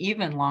getting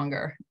even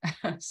longer.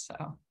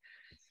 So.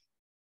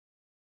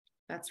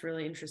 That's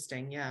really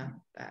interesting. Yeah.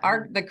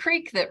 The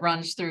creek that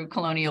runs through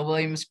Colonial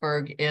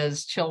Williamsburg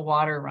is chill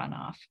water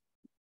runoff,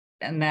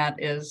 and that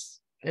is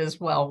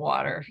well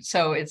water.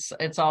 So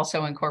it's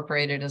also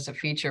incorporated as a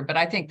feature. But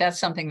I think that's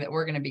something that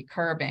we're going to be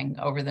curbing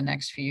over the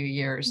next few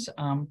years,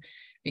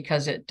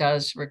 because it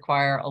does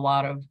require a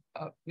lot of,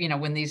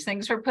 when these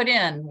things were put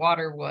in,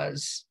 water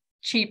was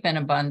cheap and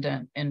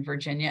abundant in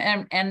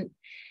Virginia, and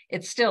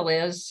it still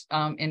is,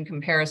 in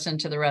comparison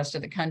to the rest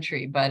of the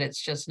country, but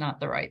it's just not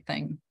the right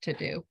thing to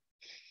do.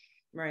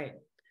 Right.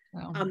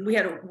 So. We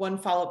had one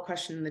follow-up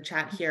question in the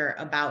chat here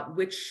about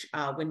which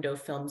window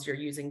films you're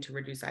using to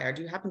reduce IR.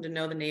 Do you happen to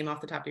know the name off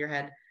the top of your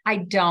head? I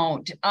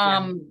don't.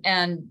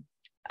 And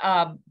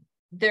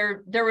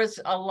there was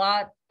a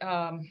lot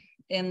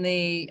in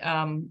the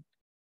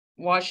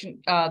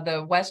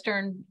the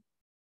Western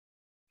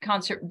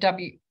concert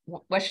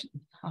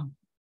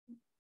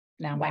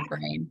now my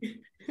brain.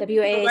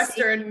 WAAC.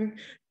 Western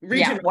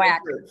regional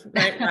group,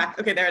 right? WAC.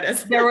 Okay, there it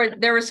is.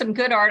 There were some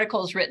good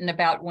articles written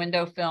about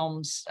window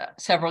films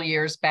several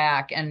years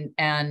back, and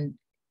and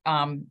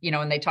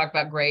they talk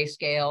about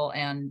grayscale,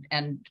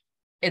 and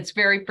it's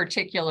very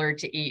particular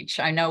to each.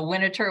 I know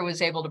Winterthur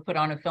was able to put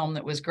on a film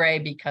that was gray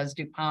because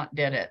DuPont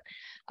did it.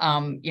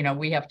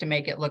 We have to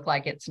make it look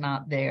like it's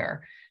not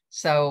there.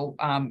 So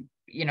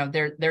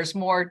there's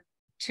more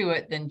to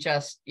it than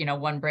just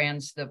one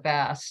brand's the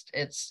best.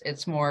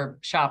 It's more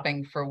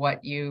shopping for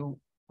what you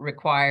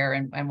require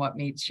and what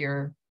meets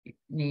your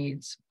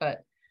needs.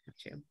 But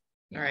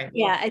all right.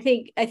 Yeah, I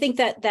think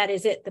that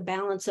is it, the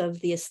balance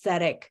of the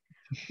aesthetic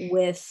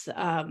with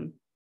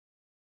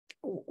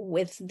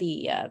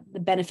the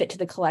benefit to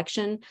the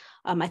collection.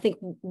 I think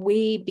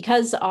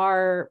because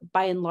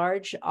by and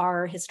large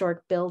our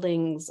historic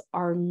buildings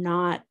are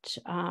not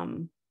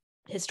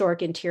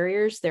historic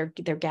interiors, they're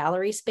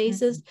gallery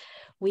spaces.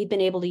 We've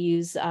been able to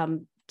use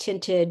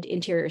tinted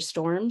interior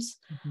storms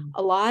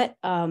a lot.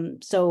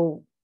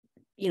 So,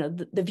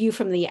 the view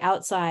from the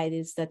outside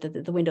is that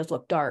the windows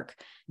look dark,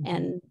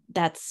 and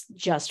that's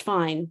just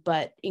fine.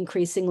 But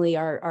increasingly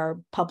our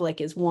public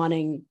is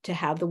wanting to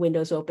have the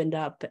windows opened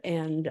up,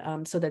 and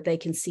so that they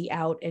can see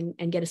out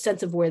and get a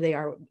sense of where they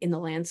are in the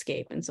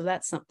landscape. And so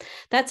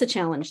that's a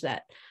challenge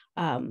that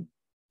I'm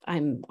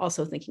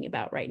also thinking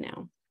about right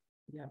now.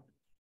 Yeah.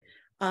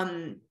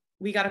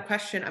 We got a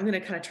question. I'm going to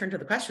kind of turn to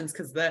the questions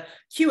because the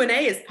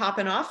Q&A is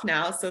popping off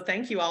now. So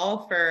thank you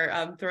all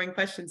for throwing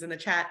questions in the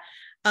chat.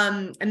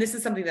 And this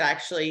is something that I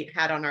actually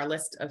had on our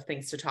list of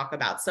things to talk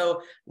about.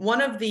 So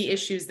one of the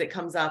issues that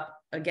comes up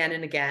again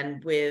and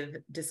again with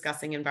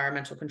discussing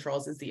environmental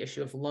controls is the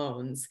issue of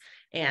loans,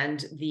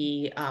 and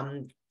the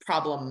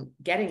problem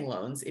getting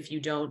loans if you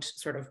don't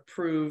sort of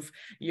prove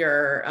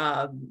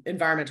your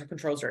environmental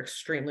controls are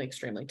extremely,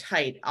 extremely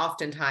tight.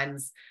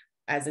 Oftentimes,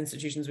 as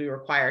institutions, we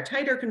require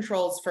tighter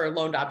controls for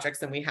loaned objects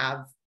than we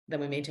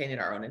maintain in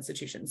our own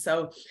institutions.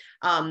 So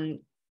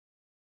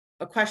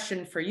a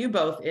question for you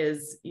both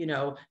is,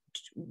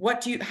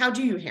 how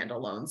do you handle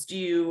loans? Do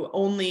you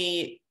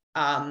only,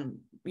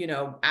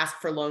 ask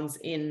for loans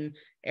in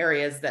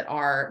areas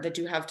that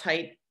do have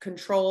tight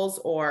controls,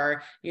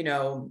 or,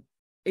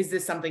 is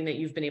this something that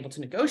you've been able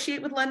to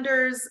negotiate with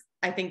lenders?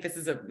 I think this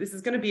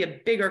is going to be a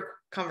bigger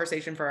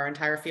conversation for our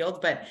entire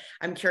field, but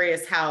I'm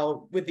curious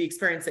how, with the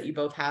experience that you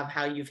both have,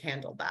 how you've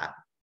handled that.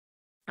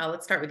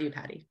 Let's start with you,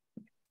 Patty.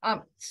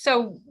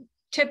 So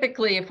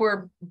typically, if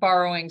we're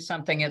borrowing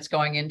something, it's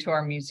going into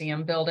our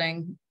museum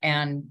building,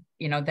 and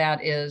that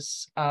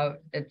is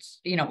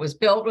it was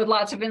built with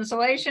lots of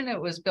insulation.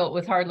 It was built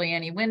with hardly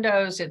any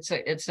windows. It's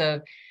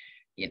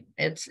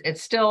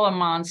still a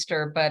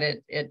monster, but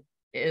it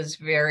is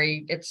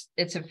it's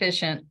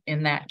efficient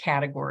in that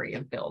category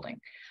of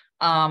building.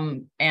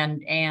 So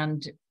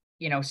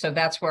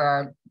that's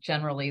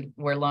generally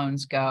where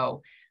loans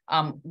go.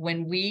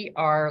 When we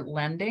are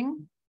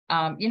lending,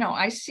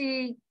 I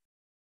see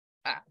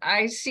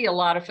a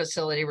lot of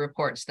facility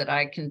reports that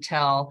I can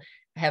tell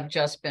have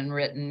just been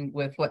written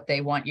with what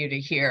they want you to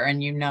hear.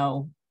 And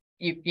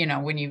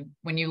when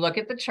you look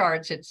at the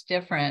charts, it's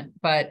different,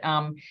 but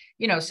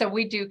so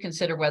we do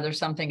consider whether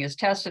something is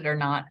tested or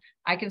not.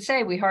 I can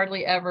say we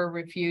hardly ever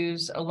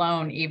refuse a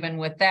loan, even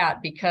with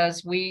that,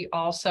 because we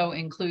also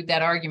include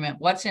that argument.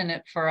 What's in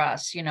it for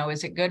us?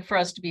 Is it good for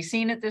us to be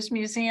seen at this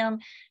museum?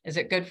 Is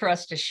it good for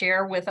us to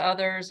share with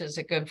others? Is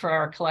it good for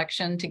our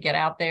collection to get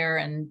out there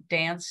and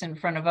dance in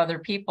front of other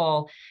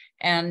people?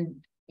 And,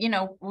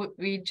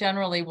 we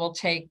generally will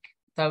take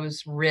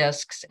those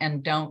risks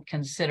and don't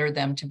consider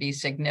them to be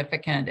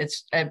significant.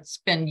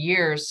 It's been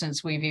years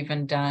since we've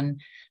even done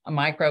a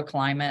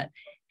microclimate,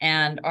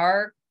 and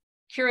our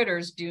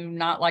curators do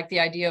not like the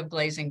idea of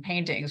glazing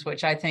paintings,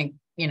 which I think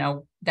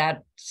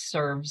that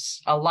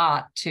serves a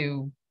lot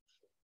to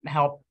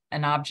help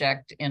an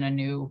object in a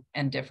new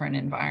and different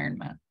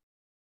environment.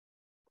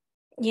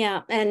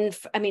 Yeah. And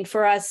I mean,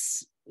 for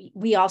us,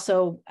 we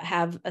also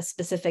have a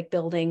specific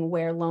building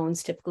where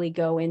loans typically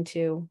go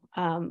into,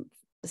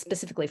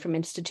 specifically from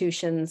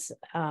institutions.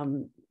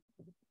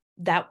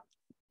 That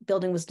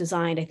building was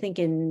designed, I think,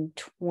 in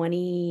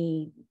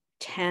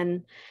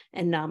 2010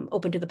 and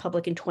opened to the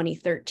public in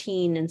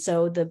 2013. And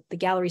so the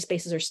gallery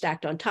spaces are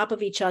stacked on top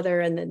of each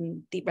other, and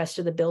then the rest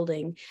of the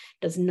building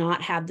does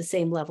not have the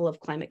same level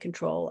of climate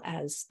control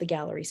as the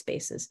gallery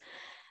spaces.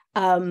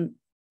 And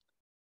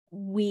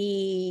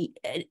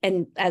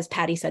as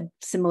Patty said,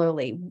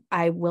 similarly,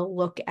 I will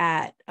look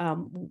at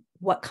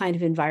what kind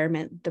of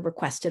environment the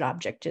requested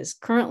object is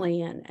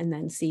currently in, and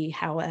then see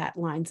how that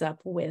lines up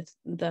with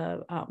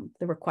the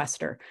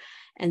requester.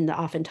 And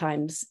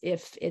oftentimes,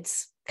 if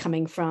it's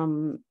coming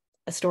from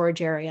a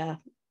storage area,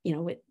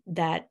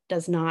 that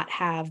does not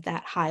have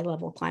that high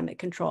level climate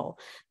control,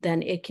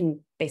 then it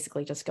can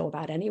basically just go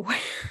about anywhere.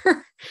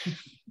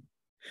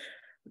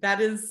 That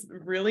is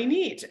really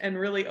neat and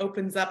really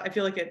opens up. I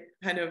feel like it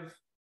kind of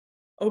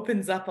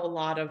opens up a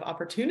lot of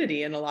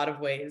opportunity in a lot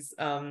of ways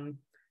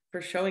for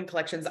showing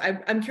collections.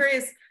 I'm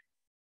curious,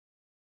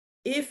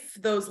 if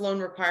those loan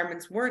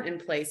requirements weren't in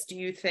place, do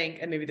you think,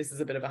 and maybe this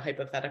is a bit of a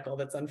hypothetical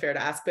that's unfair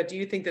to ask, but do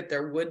you think that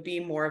there would be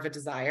more of a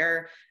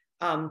desire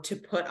to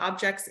put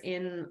objects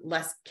in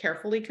less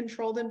carefully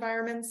controlled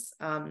environments,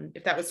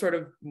 if that was sort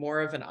of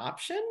more of an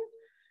option?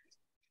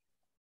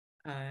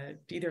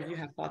 Do either of you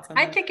have thoughts on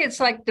that? I think it's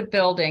like the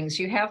buildings.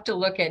 You have to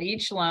look at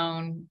each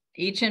loan,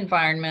 each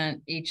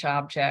environment, each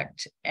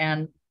object,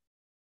 and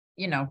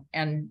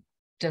and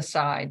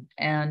decide.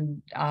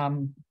 And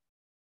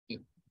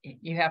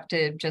you have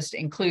to just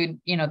include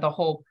the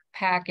whole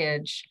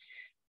package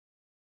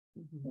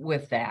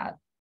with that.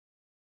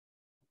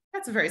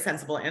 That's a very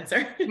sensible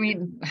answer. I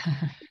mean,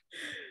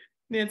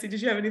 Nancie,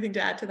 did you have anything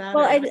to add to that?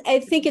 Well, I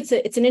think it's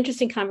an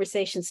interesting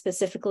conversation,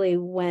 specifically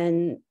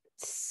when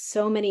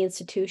so many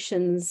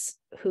institutions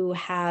who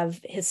have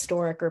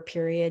historic or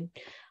period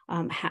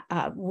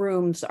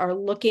rooms are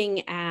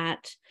looking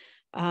at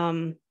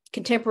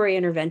contemporary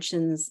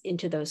interventions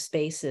into those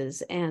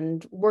spaces,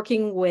 and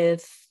working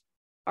with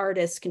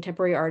artists,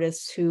 contemporary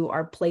artists who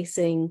are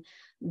placing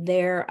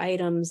their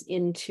items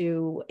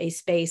into a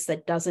space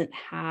that doesn't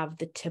have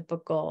the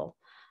typical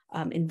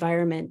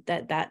environment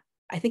that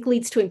I think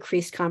leads to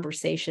increased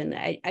conversation.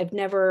 I've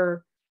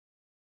never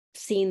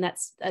seen that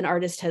an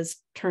artist has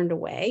turned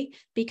away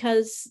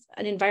because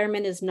an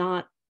environment is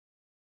not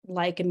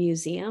like a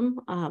museum,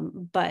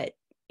 but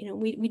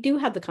we do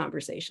have the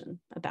conversation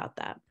about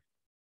that.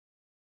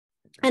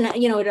 And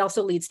it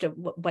also leads to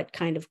what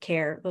kind of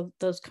care,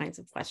 those kinds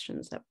of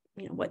questions that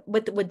what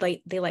would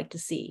they like to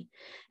see,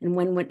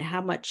 and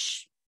how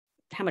much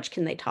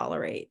can they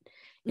tolerate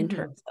in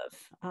terms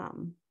of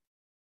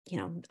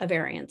a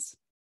variance.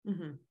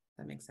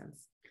 That makes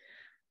sense.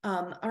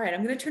 All right,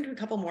 I'm going to turn to a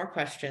couple more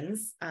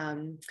questions.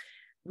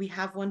 We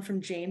have one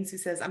from James who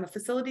says, I'm a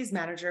facilities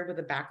manager with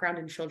a background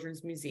in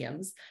children's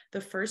museums.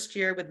 The first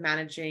year with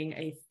managing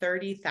a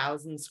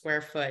 30,000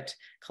 square foot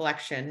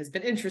collection has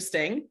been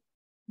interesting.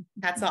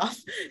 Hats off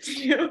to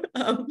you.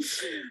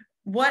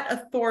 What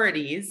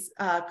authorities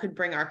could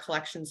bring our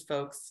collections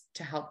folks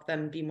to help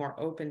them be more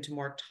open to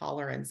more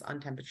tolerance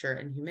on temperature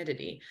and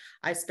humidity?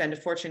 I spend a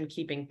fortune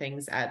keeping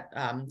things at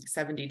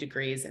 70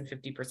 degrees and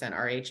 50%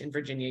 RH in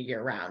Virginia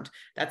year round.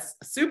 That's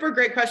a super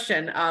great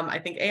question. I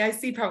think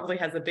AIC probably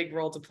has a big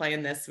role to play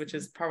in this, which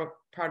is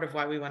part of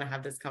why we want to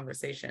have this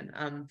conversation.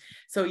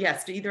 So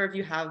yes, do either of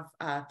you have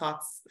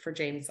thoughts for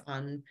James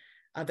on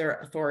other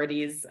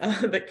authorities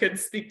that could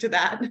speak to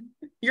that?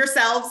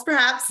 Yourselves,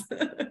 perhaps?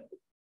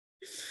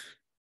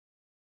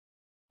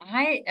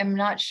 I am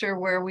not sure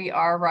where we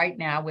are right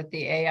now with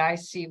the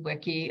AIC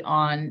wiki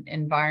on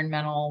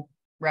environmental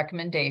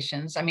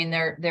recommendations. I mean,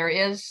 there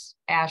is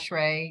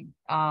ASHRAE,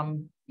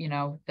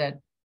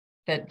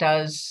 that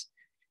does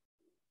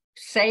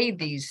say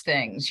these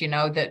things,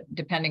 that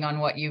depending on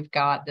what you've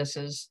got, this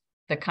is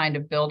the kind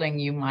of building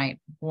you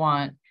might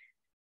want.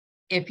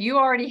 If you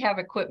already have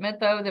equipment,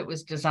 though, that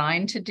was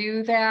designed to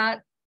do that,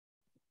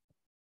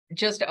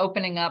 just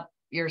opening up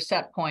your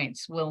set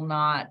points will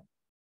not,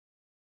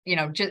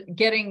 just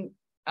getting,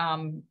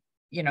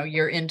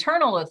 your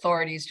internal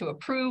authorities to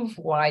approve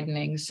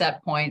widening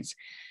set points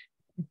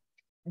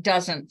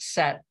doesn't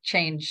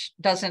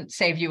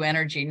save you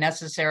energy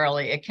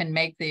necessarily. It can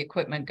make the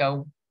equipment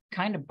go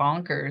kind of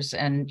bonkers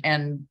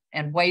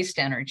and waste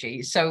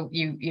energy. So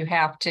you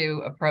have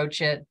to approach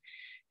it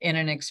in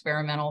an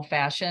experimental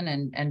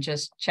fashion and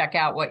just check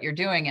out what you're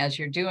doing as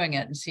you're doing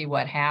it and see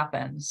what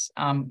happens.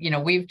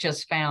 We've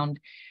just found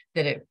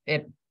that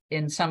it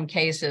in some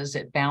cases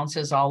it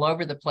bounces all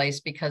over the place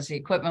because the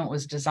equipment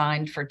was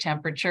designed for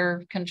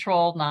temperature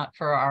control, not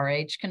for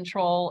RH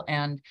control.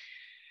 And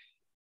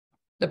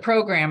the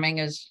programming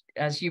is,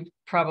 as you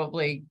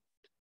probably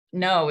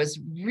know,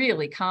 is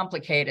really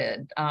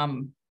complicated.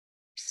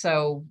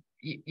 So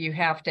you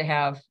have to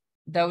have,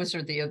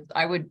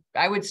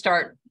 I would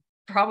start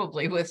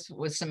probably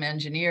with some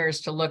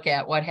engineers to look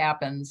at what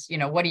happens.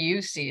 What do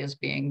you see as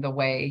being the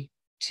way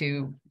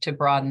to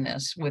broaden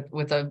this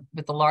with a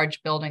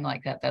large building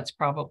like that? That's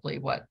probably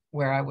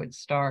where I would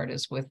start,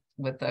 is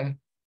with a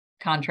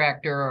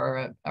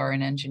contractor or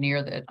an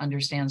engineer that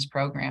understands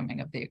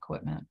programming of the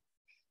equipment.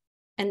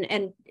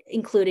 And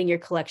including your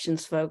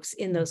collections folks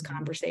in those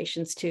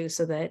conversations too,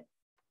 so that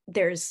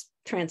there's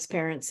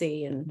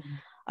transparency and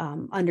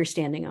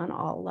understanding on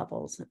all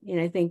levels.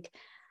 I think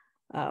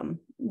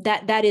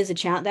that is a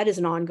challenge. That is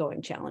an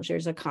ongoing challenge.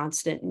 There's a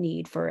constant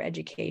need for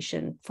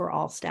education for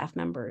all staff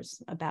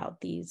members about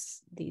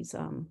these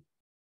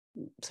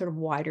sort of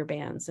wider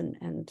bands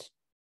and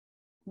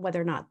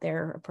whether or not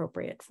they're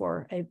appropriate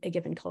for a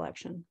given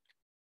collection.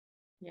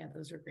 Yeah,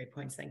 those are great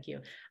points. Thank you.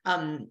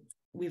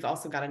 We've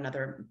also got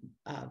another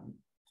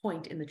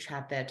point in the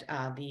chat that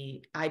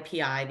the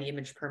IPI, the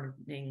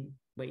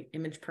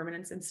Image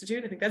Permanence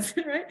Institute, I think that's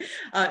it, right?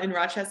 In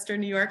Rochester,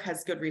 New York,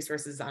 has good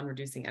resources on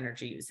reducing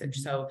energy usage.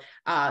 So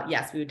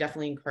yes, we would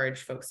definitely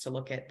encourage folks to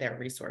look at their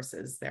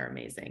resources. They're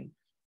amazing.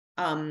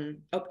 And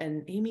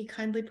Amy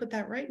kindly put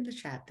that right in the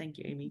chat. Thank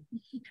you, Amy.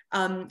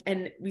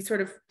 And we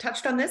sort of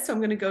touched on this, so I'm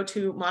going to go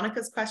to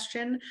Monica's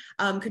question.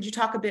 Could you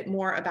talk a bit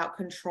more about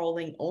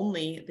controlling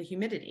only the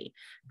humidity?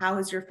 How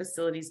has your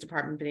facilities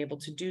department been able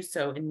to do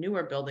so in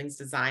newer buildings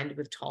designed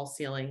with tall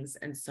ceilings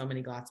and so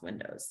many glass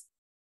windows?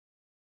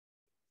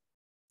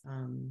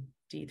 Do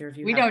either of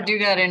you? We don't do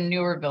that in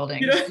newer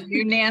buildings. Do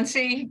you,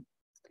 Nancie?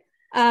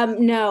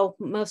 No,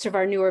 most of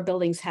our newer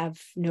buildings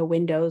have no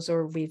windows,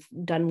 or we've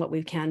done what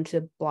we can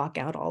to block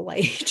out all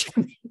light.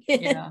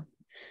 Yeah.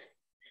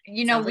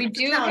 We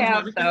do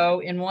have,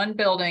 though, in one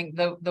building,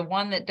 the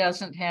one that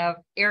doesn't have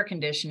air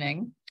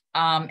conditioning,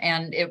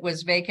 and it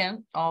was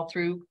vacant all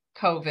through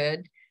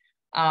COVID.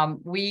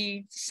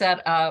 We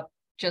set up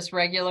just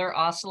regular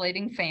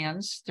oscillating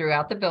fans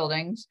throughout the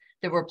buildings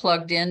that were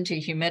plugged into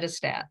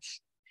humidistats.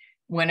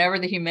 Whenever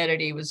the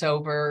humidity was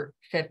over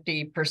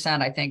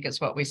 50%, I think is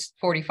what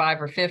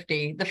 45 or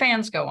 50, the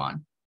fans go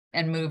on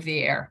and move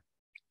the air.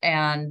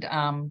 And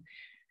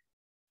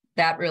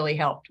that really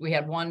helped. We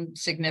had one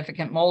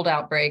significant mold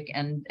outbreak,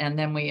 and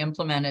then we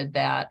implemented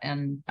that.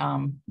 And,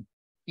 and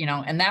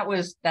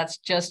that's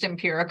just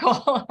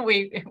empirical.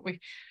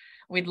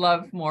 We'd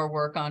love more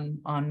work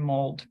on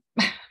mold.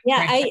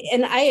 Yeah,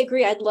 I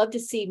agree. I'd love to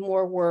see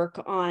more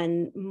work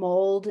on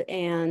mold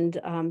and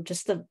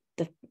just the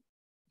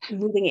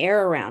moving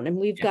air around. And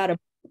we've got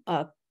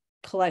a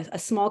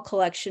small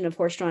collection of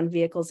horse-drawn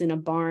vehicles in a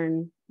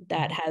barn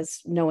that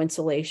has no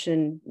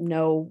insulation,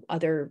 no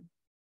other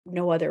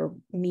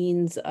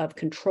means of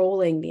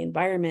controlling the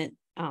environment.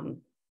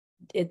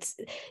 It's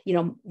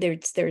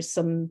there's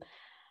some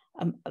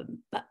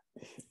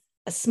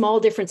a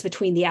small difference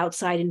between the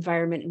outside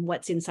environment and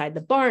what's inside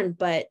the barn,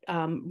 but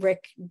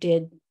Rick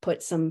did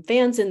put some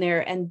fans in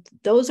there, and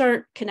those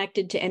aren't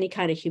connected to any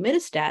kind of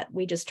humidistat.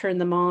 We just turn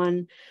them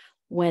on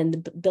when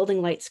the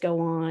building lights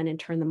go on and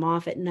turn them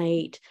off at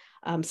night.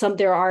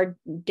 There are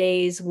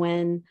days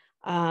when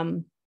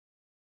the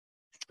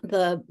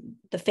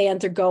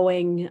fans are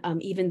going,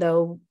 even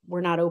though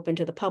we're not open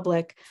to the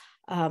public.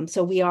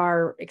 So we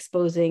are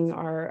exposing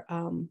our,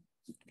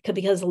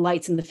 because the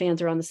lights and the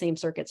fans are on the same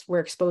circuits,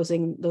 we're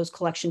exposing those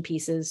collection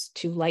pieces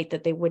to light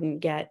that they wouldn't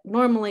get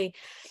normally.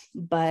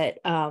 But,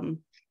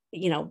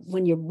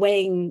 when you're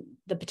weighing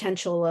the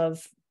potential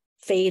of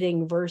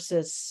fading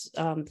versus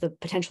the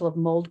potential of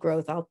mold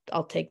growth,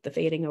 I'll take the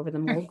fading over the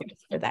mold growth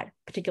for that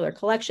particular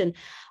collection.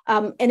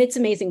 And it's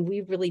amazing.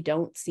 We really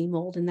don't see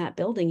mold in that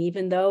building,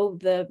 even though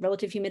the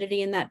relative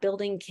humidity in that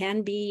building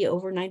can be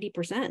over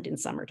 90% in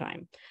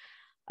summertime.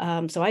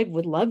 So I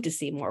would love to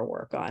see more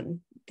work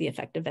on the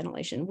effective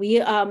ventilation. We,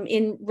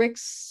 in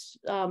Rick's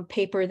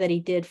paper that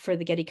he did for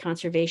the Getty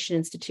Conservation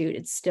Institute,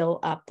 it's still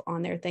up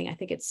on their thing. I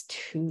think it's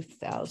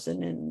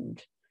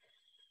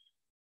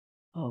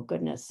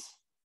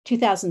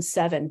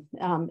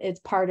 2007. It's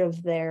part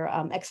of their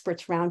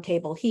experts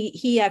roundtable.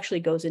 He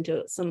actually goes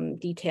into some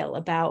detail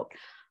about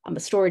a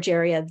storage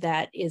area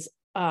that is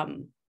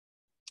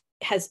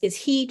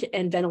heat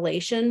and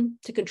ventilation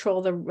to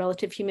control the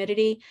relative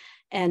humidity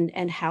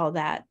and how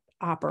that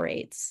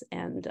operates.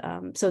 And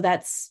so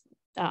that's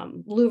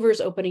louvers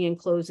opening and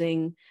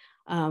closing.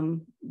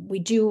 We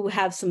do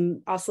have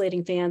some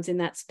oscillating fans in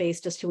that space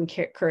just to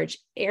encourage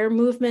air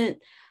movement.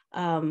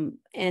 And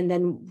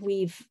then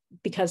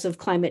because of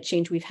climate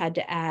change, we've had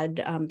to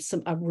add a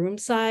room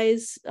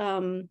size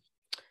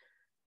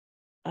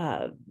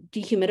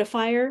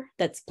dehumidifier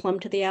that's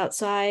plumbed to the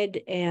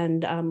outside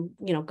and,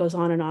 goes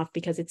on and off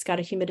because it's got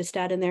a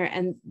humidistat in there.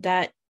 And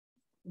that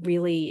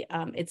really,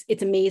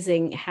 it's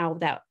amazing how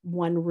that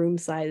one room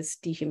size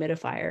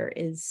dehumidifier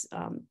is,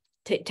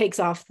 takes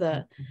off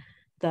the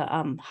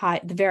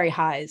very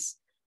highs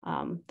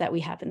that we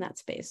have in that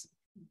space.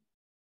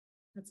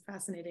 That's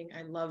fascinating.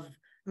 I'm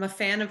a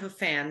fan of a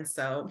fan,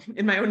 so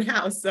in my own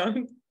house. So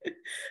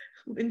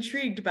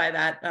intrigued by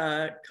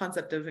that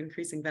concept of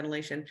increasing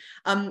ventilation.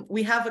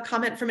 We have a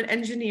comment from an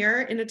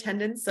engineer in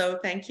attendance, so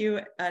thank you,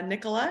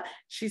 Nicola.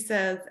 She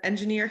says,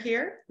 engineer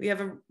here,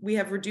 we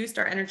have reduced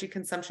our energy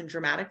consumption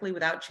dramatically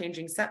without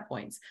changing set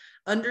points.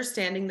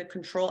 Understanding the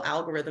control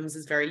algorithms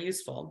is very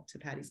useful, to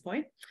Patty's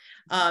point.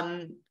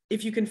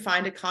 If you can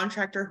find a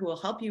contractor who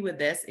will help you with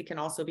this, it can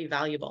also be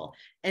valuable.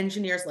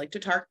 Engineers like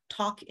to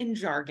talk in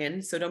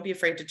jargon, so don't be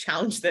afraid to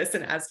challenge this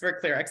and ask for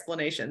clear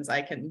explanations.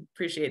 I can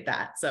appreciate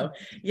that. So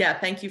yeah,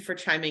 thank you for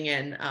chiming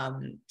in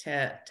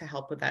to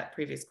help with that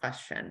previous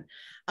question.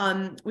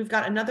 We've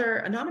got another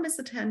anonymous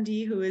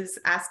attendee who is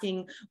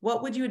asking,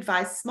 what would you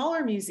advise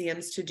smaller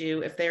museums to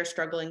do if they're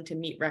struggling to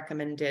meet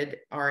recommended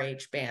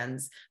RH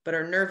bands, but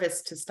are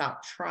nervous to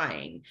stop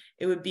trying?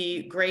 It would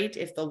be great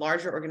if the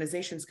larger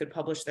organizations could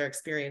publish their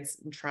experience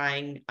in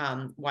trying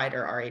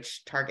wider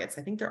RH targets.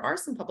 I think there are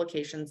some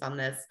publications on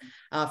this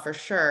for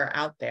sure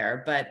out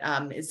there, but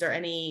are there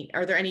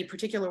any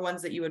particular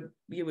ones that you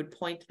would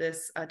point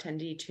this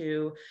attendee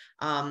to,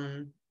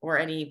 or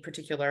any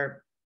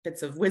particular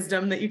bits of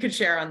wisdom that you could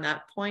share on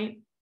that point?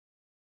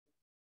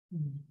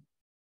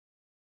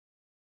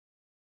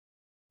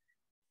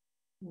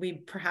 We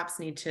perhaps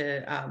need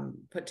to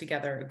put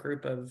together a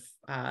group of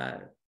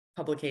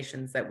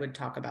publications that would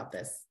talk about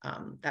this.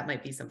 That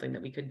might be something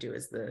that we could do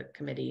as the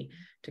committee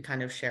to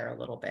kind of share a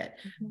little bit.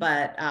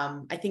 But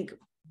I think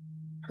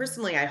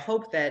personally, I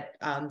hope that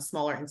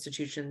smaller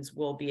institutions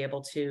will be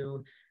able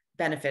to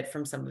benefit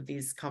from some of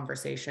these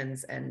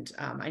conversations. And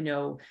I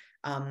know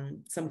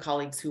some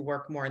colleagues who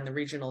work more in the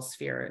regional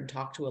sphere and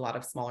talk to a lot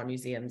of smaller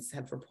museums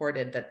have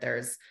reported that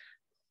there's,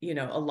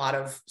 a lot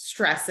of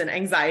stress and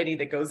anxiety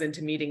that goes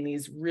into meeting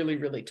these really,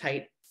 really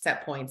tight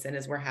set points. And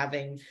as we're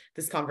having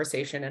this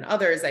conversation and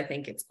others, I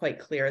think it's quite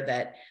clear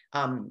that,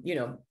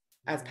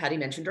 as Patty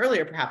mentioned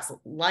earlier, perhaps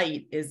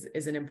light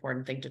is an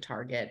important thing to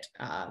target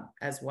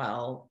as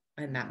well.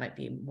 And that might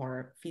be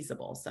more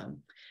feasible. So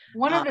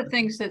one of the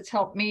things that's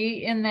helped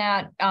me in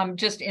that,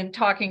 just in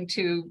talking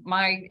to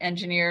my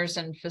engineers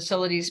and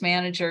facilities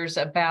managers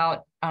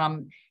about,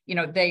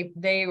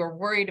 they were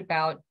worried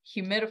about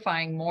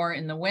humidifying more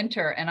in the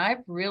winter. And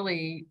I've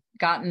really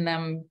gotten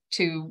them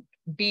to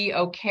be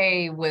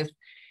okay with,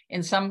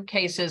 in some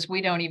cases,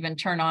 we don't even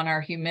turn on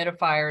our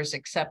humidifiers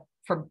except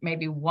for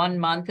maybe 1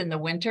 month in the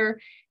winter.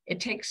 It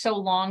takes so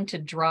long to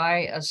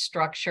dry a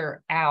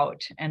structure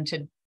out and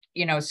to,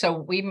 so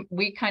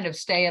we kind of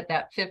stay at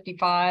that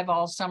 55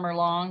 all summer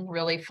long,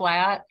 really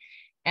flat.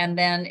 And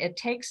then it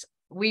takes,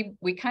 we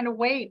kind of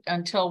wait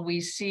until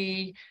we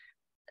see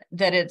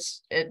that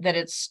it's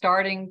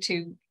starting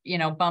to,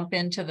 bump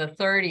into the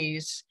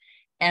 30s.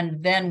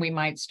 And then we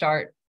might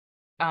start,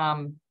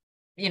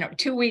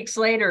 2 weeks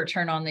later,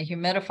 turn on the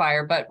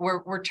humidifier, but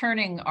we're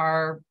turning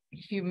our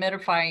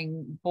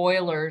humidifying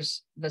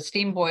boilers, the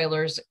steam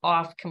boilers,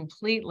 off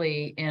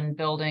completely in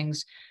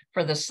buildings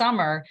for the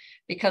summer,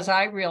 because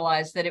I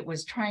realized that it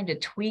was trying to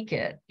tweak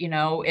it.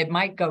 It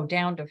might go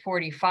down to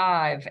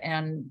 45,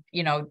 and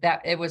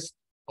that it was,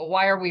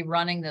 why are we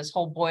running this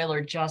whole boiler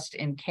just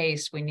in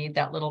case we need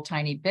that little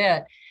tiny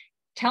bit?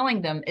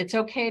 Telling them it's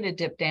okay to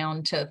dip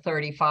down to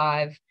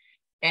 35,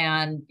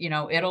 and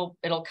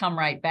it'll come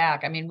right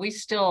back. I mean, we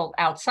still,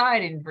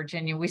 outside in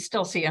Virginia, we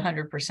still see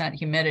 100%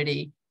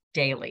 humidity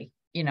daily.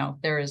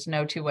 There is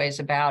no two ways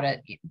about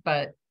it.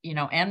 But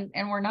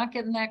and we're not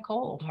getting that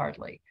cold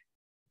hardly.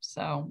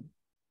 So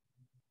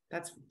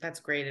that's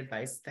great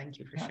advice. Thank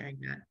you for sharing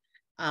that.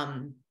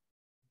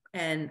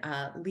 And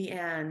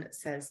Leanne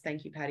says,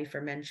 thank you, Patty, for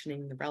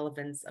mentioning the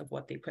relevance of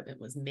what the equipment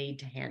was made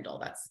to handle.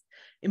 That's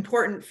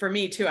important for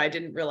me too. I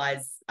didn't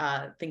realize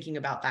thinking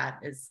about that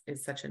is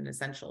such an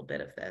essential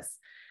bit of this.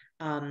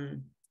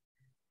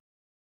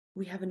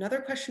 We have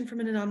another question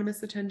from an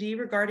anonymous attendee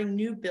regarding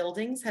new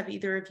buildings. Have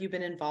either of you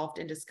been involved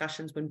in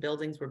discussions when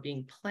buildings were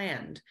being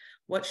planned?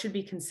 What should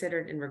be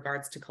considered in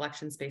regards to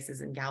collection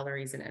spaces and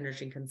galleries and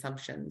energy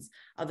consumptions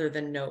other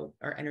than no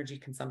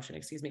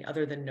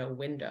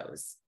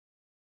windows?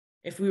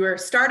 If we were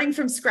starting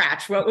from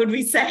scratch, what would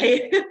we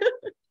say?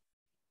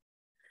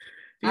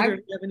 I've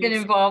been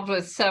involved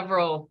with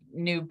several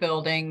new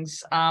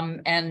buildings.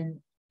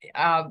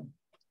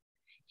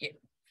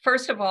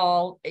 First of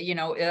all,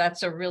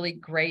 that's a really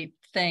great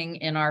thing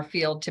in our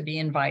field to be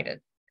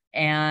invited.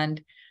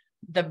 And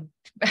the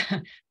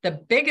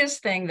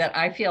biggest thing that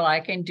I feel I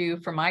can do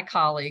for my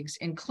colleagues,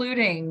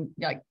 including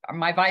like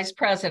my vice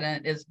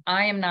president, is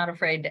I am not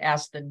afraid to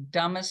ask the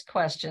dumbest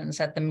questions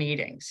at the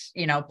meetings.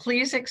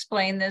 Please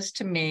explain this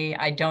to me.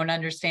 I don't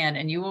understand.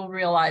 And you will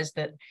realize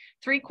that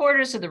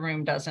 3/4 of the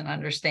room doesn't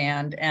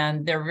understand.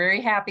 And they're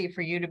very happy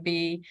for you to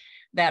be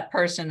that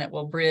person that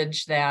will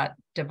bridge that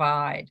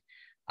divide.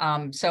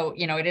 So,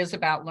 it is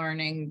about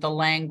learning the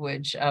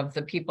language of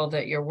the people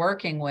that you're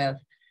working with.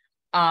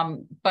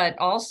 But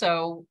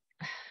also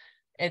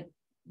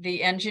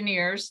the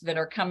engineers that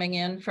are coming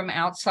in from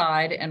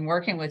outside and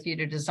working with you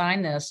to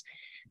design this,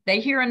 they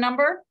hear a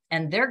number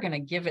and they're going to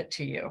give it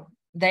to you.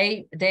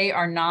 They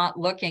are not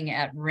looking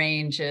at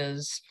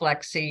ranges,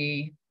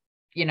 flexi,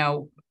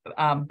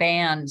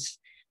 bands.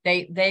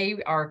 they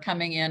are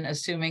coming in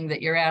assuming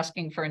that you're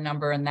asking for a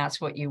number and that's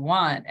what you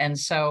want. And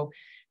so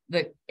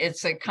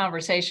it's a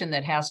conversation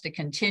that has to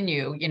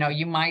continue. You know,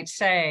 you might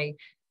say,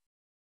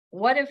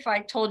 what if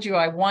I told you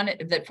I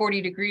wanted that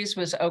 40 degrees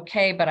was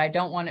okay, but I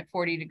don't want it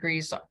 40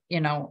 degrees,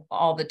 you know,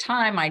 all the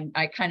time.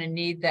 I kind of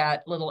need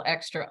that little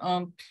extra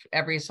oomph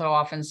every so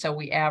often. So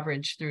we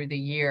average through the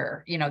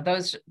year. You know,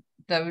 those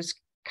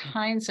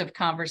kinds of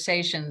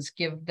conversations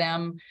give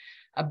them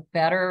a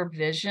better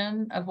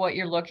vision of what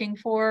you're looking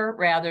for,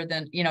 rather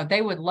than, you know,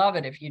 they would love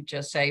it if you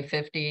just say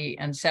 50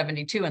 and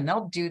 72, and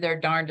they'll do their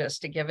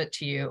darndest to give it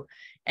to you.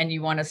 And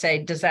you want to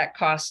say, does that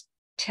cost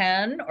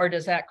 10 or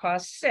does that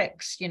cost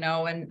 6, you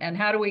know, and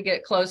how do we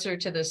get closer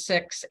to the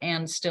 6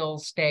 and still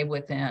stay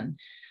within?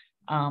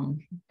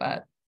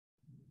 But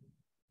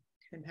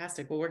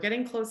fantastic. Well, we're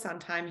getting close on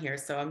time here,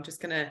 so I'm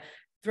just going to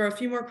throw a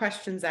few more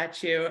questions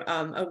at you.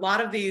 A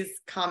lot of these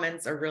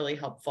comments are really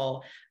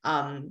helpful.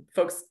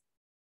 Folks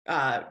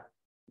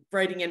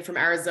writing in from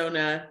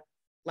Arizona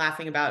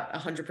laughing about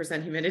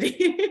 100%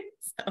 humidity.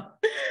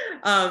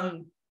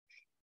 So,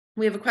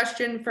 we have a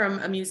question from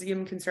a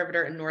museum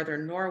conservator in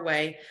northern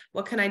Norway.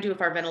 What can I do if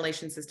our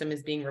ventilation system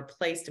is being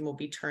replaced and will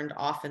be turned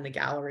off in the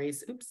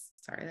galleries? Oops,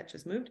 sorry, that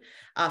just moved.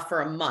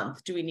 For a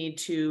month. Do we need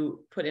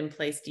to put in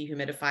place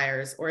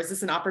dehumidifiers, or is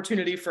this an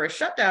opportunity for a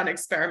shutdown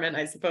experiment,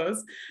 I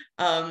suppose?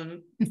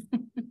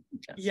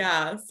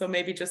 Yeah, so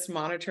maybe just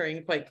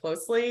monitoring quite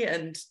closely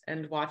and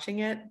watching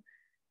it.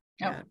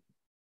 Yep. Yeah,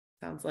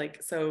 sounds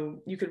like.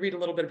 So you could read a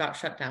little bit about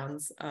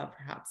shutdowns,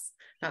 perhaps.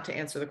 Not to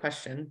answer the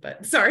question,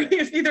 but sorry,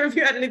 if either of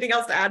you had anything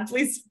else to add,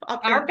 please.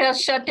 Our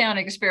best shutdown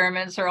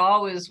experiments are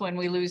always when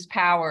we lose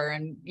power.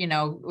 And, you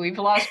know, we've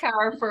lost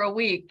power for a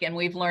week, and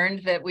we've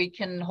learned that we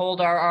can hold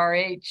our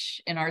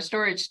RH in our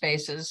storage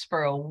spaces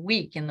for a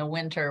week in the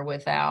winter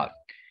without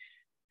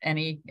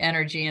any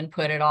energy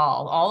input at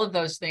all. All of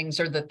those things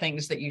are the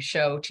things that you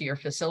show to your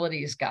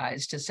facilities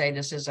guys to say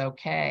this is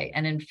okay.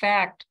 And in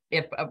fact,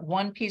 if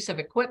one piece of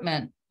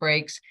equipment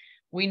breaks,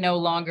 we no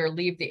longer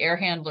leave the air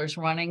handlers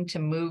running to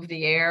move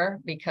the air,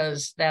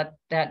 because that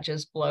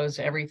just blows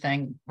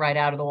everything right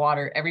out of the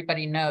water.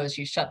 Everybody knows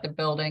you shut the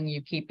building,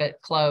 you keep it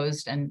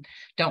closed, and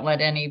don't let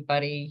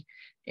anybody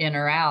in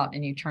or out,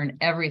 and you turn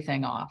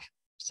everything off.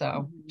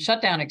 So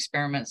shutdown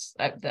experiments,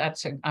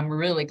 I'm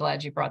really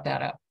glad you brought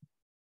that up.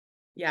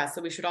 Yeah,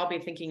 so we should all be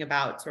thinking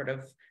about sort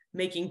of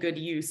making good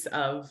use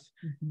of,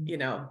 you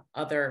know,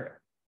 other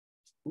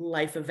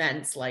life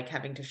events like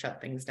having to shut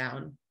things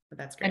down. But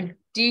that's great. And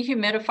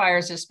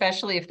dehumidifiers,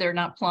 especially if they're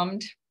not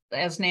plumbed,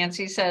 as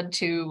Nancie said,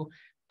 to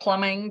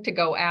plumbing to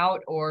go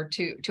out or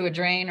to a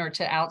drain or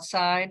to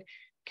outside,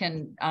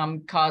 can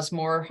cause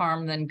more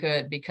harm than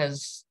good,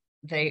 because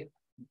they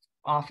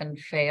often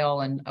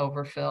fail and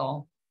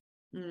overfill.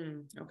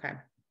 Okay,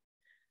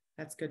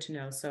 that's good to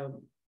know.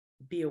 So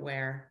be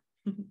aware.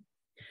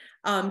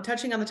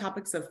 Touching on the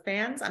topics of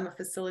fans, I'm a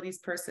facilities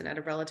person at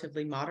a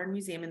relatively modern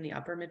museum in the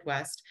upper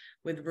Midwest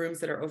with rooms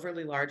that are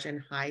overly large and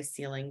high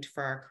ceilinged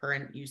for our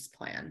current use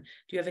plan.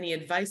 Do you have any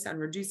advice on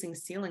reducing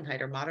ceiling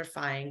height or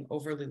modifying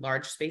overly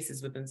large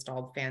spaces with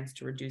installed fans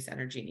to reduce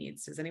energy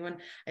needs? Does anyone,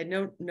 I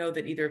don't know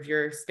that either of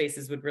your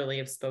spaces would really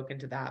have spoken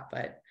to that,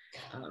 but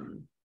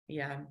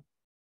yeah.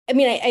 I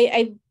mean,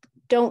 I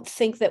don't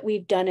think that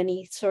we've done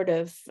any sort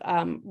of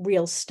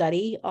real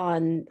study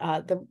on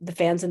the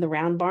fans in the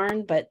round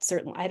barn, but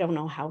certainly I don't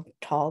know how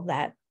tall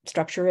that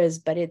structure is,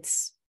 but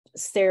it's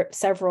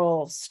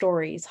several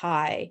stories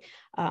high.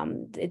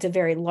 It's a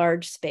very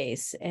large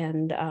space,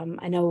 and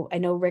I know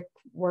Rick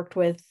worked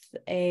with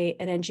an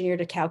engineer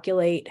to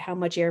calculate how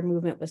much air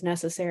movement was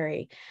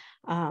necessary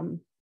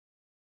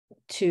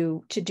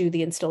to do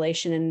the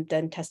installation, and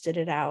then tested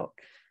it out.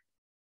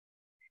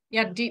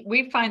 Yeah,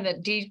 we find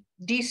that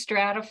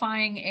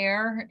destratifying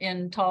air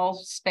in tall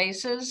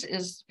spaces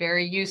is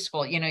very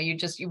useful. You know, you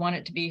want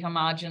it to be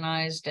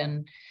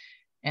homogenized,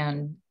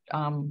 and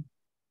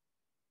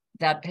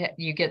that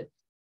you get,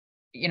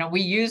 you know,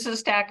 we use a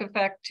stack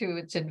effect to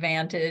its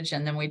advantage,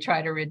 and then we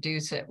try to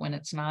reduce it when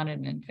it's not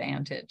an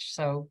advantage.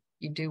 So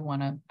you do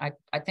want to,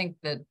 I think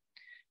that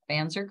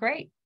fans are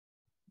great.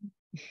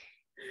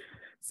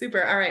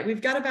 Super. All right.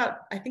 We've got about,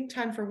 I think,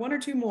 time for one or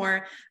two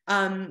more.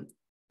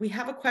 We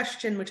have a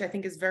question, which I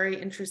think is very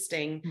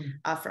interesting,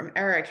 from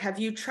Eric. Have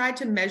you tried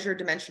to measure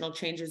dimensional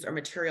changes or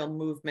material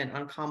movement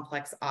on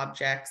complex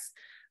objects?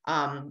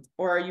 Or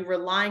are you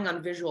relying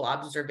on visual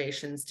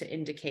observations to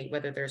indicate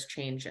whether there's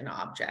change in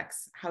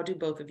objects? How do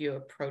both of you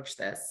approach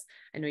this?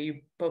 I know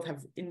you both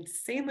have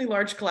insanely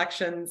large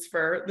collections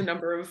for the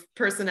number of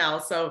personnel.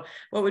 So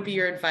what would be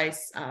your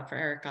advice for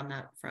Eric on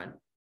that front?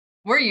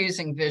 We're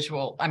using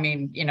visual. I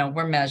mean, you know,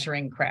 we're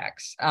measuring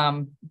cracks,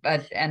 and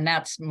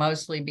that's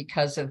mostly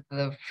because of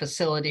the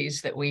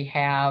facilities that we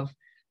have.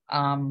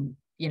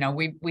 You know,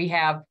 we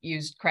have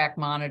used crack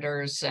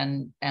monitors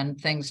and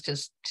things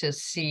to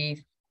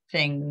see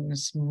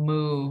things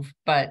move,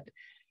 but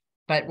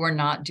we're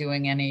not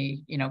doing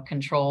any, you know,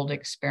 controlled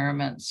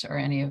experiments or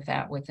any of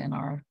that within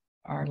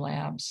our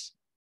labs.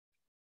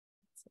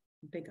 It's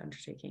a big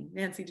undertaking.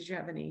 Nancie, did you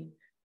have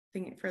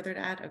anything further to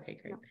add? Okay,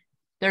 great.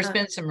 There's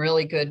been some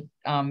really good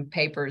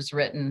papers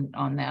written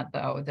on that,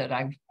 though, that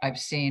I've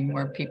seen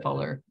where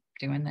people are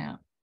doing that.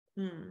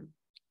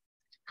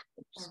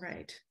 All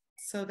right.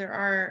 So there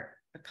are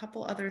a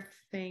couple other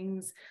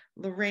things.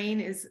 Lorraine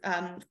is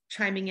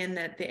chiming in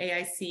that the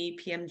AIC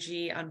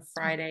PMG on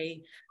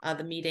Friday,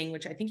 the meeting,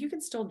 which I think you can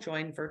still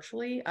join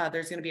virtually.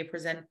 There's going to be a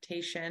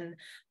presentation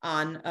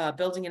on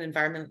building an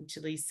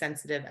environmentally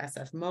sensitive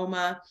SF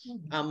MoMA,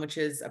 which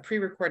is a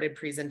pre-recorded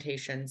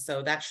presentation.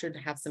 So that should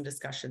have some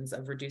discussions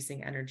of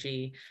reducing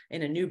energy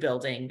in a new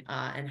building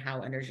and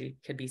how energy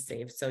could be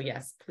saved. So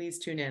yes, please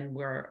tune in.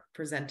 We're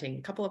presenting,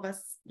 a couple of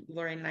us,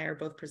 Lorraine and I are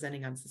both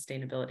presenting on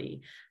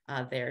sustainability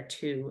there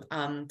too.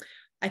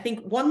 I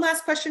think one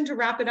last question to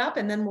wrap it up,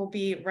 and then we'll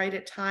be right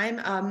at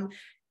time.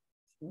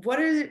 What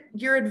is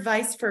your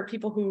advice for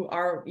people who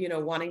are,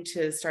 wanting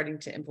to starting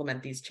to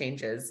implement these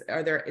changes?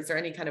 Is there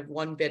any kind of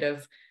one bit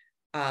of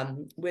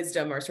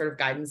wisdom or sort of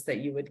guidance that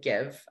you would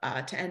give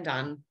to end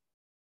on?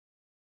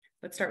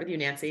 Let's start with you,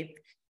 Nancie.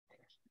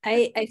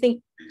 I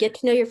think get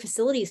to know your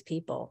facilities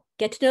people,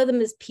 get to know them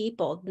as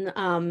people,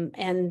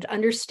 and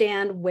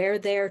understand where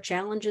their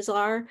challenges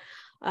are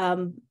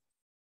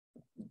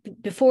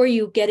before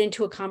you get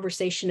into a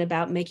conversation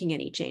about making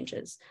any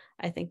changes.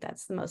 I think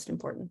that's the most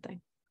important thing.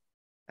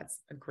 That's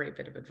a great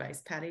bit of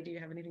advice. Patty, do you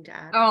have anything to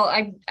add? Oh,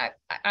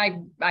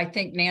 I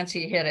think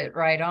Nancie hit it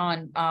right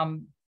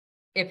on.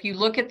 If you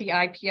look at the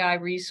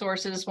IPI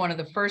resources, one of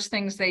the first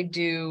things they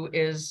do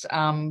is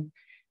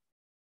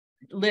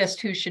list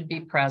who should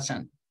be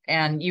present.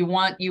 And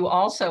you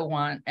also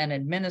want an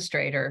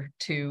administrator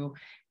to,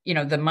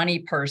 the money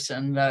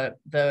person, the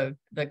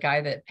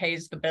guy that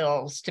pays the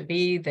bills, to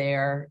be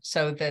there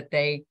so that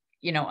they,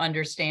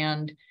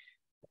 understand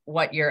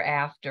what you're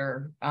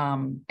after.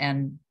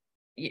 And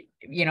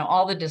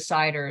all the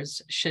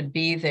deciders should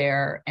be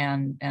there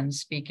and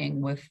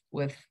speaking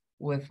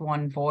with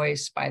one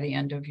voice by the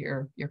end of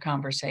your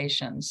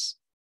conversations.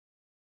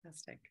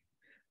 Fantastic.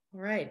 All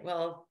right.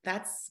 Well,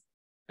 that's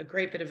a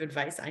great bit of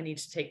advice. I need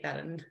to take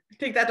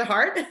that to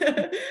heart.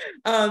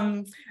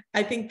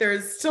 I think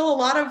there's still a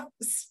lot of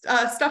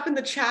stuff in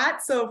the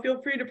chat, so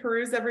feel free to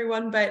peruse,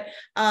 everyone. But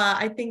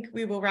I think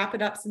we will wrap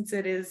it up, since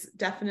it is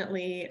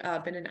definitely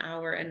been an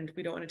hour and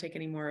we don't want to take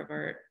any more of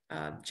our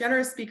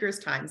generous speakers'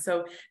 time.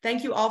 So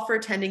thank you all for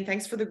attending.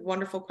 Thanks for the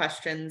wonderful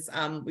questions.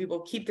 We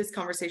will keep this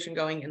conversation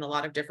going in a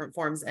lot of different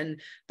forms. And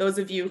those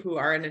of you who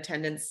are in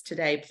attendance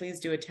today, please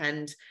do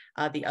attend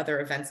the other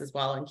events as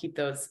well and keep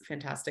those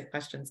fantastic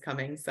questions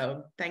coming.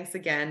 So thanks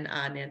again,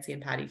 Nancie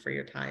and Patty, for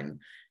your time.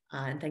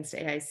 And thanks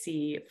to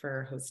AIC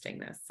for hosting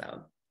this.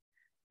 So,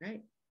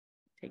 right.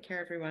 Take care,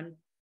 everyone.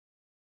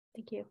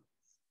 Thank you.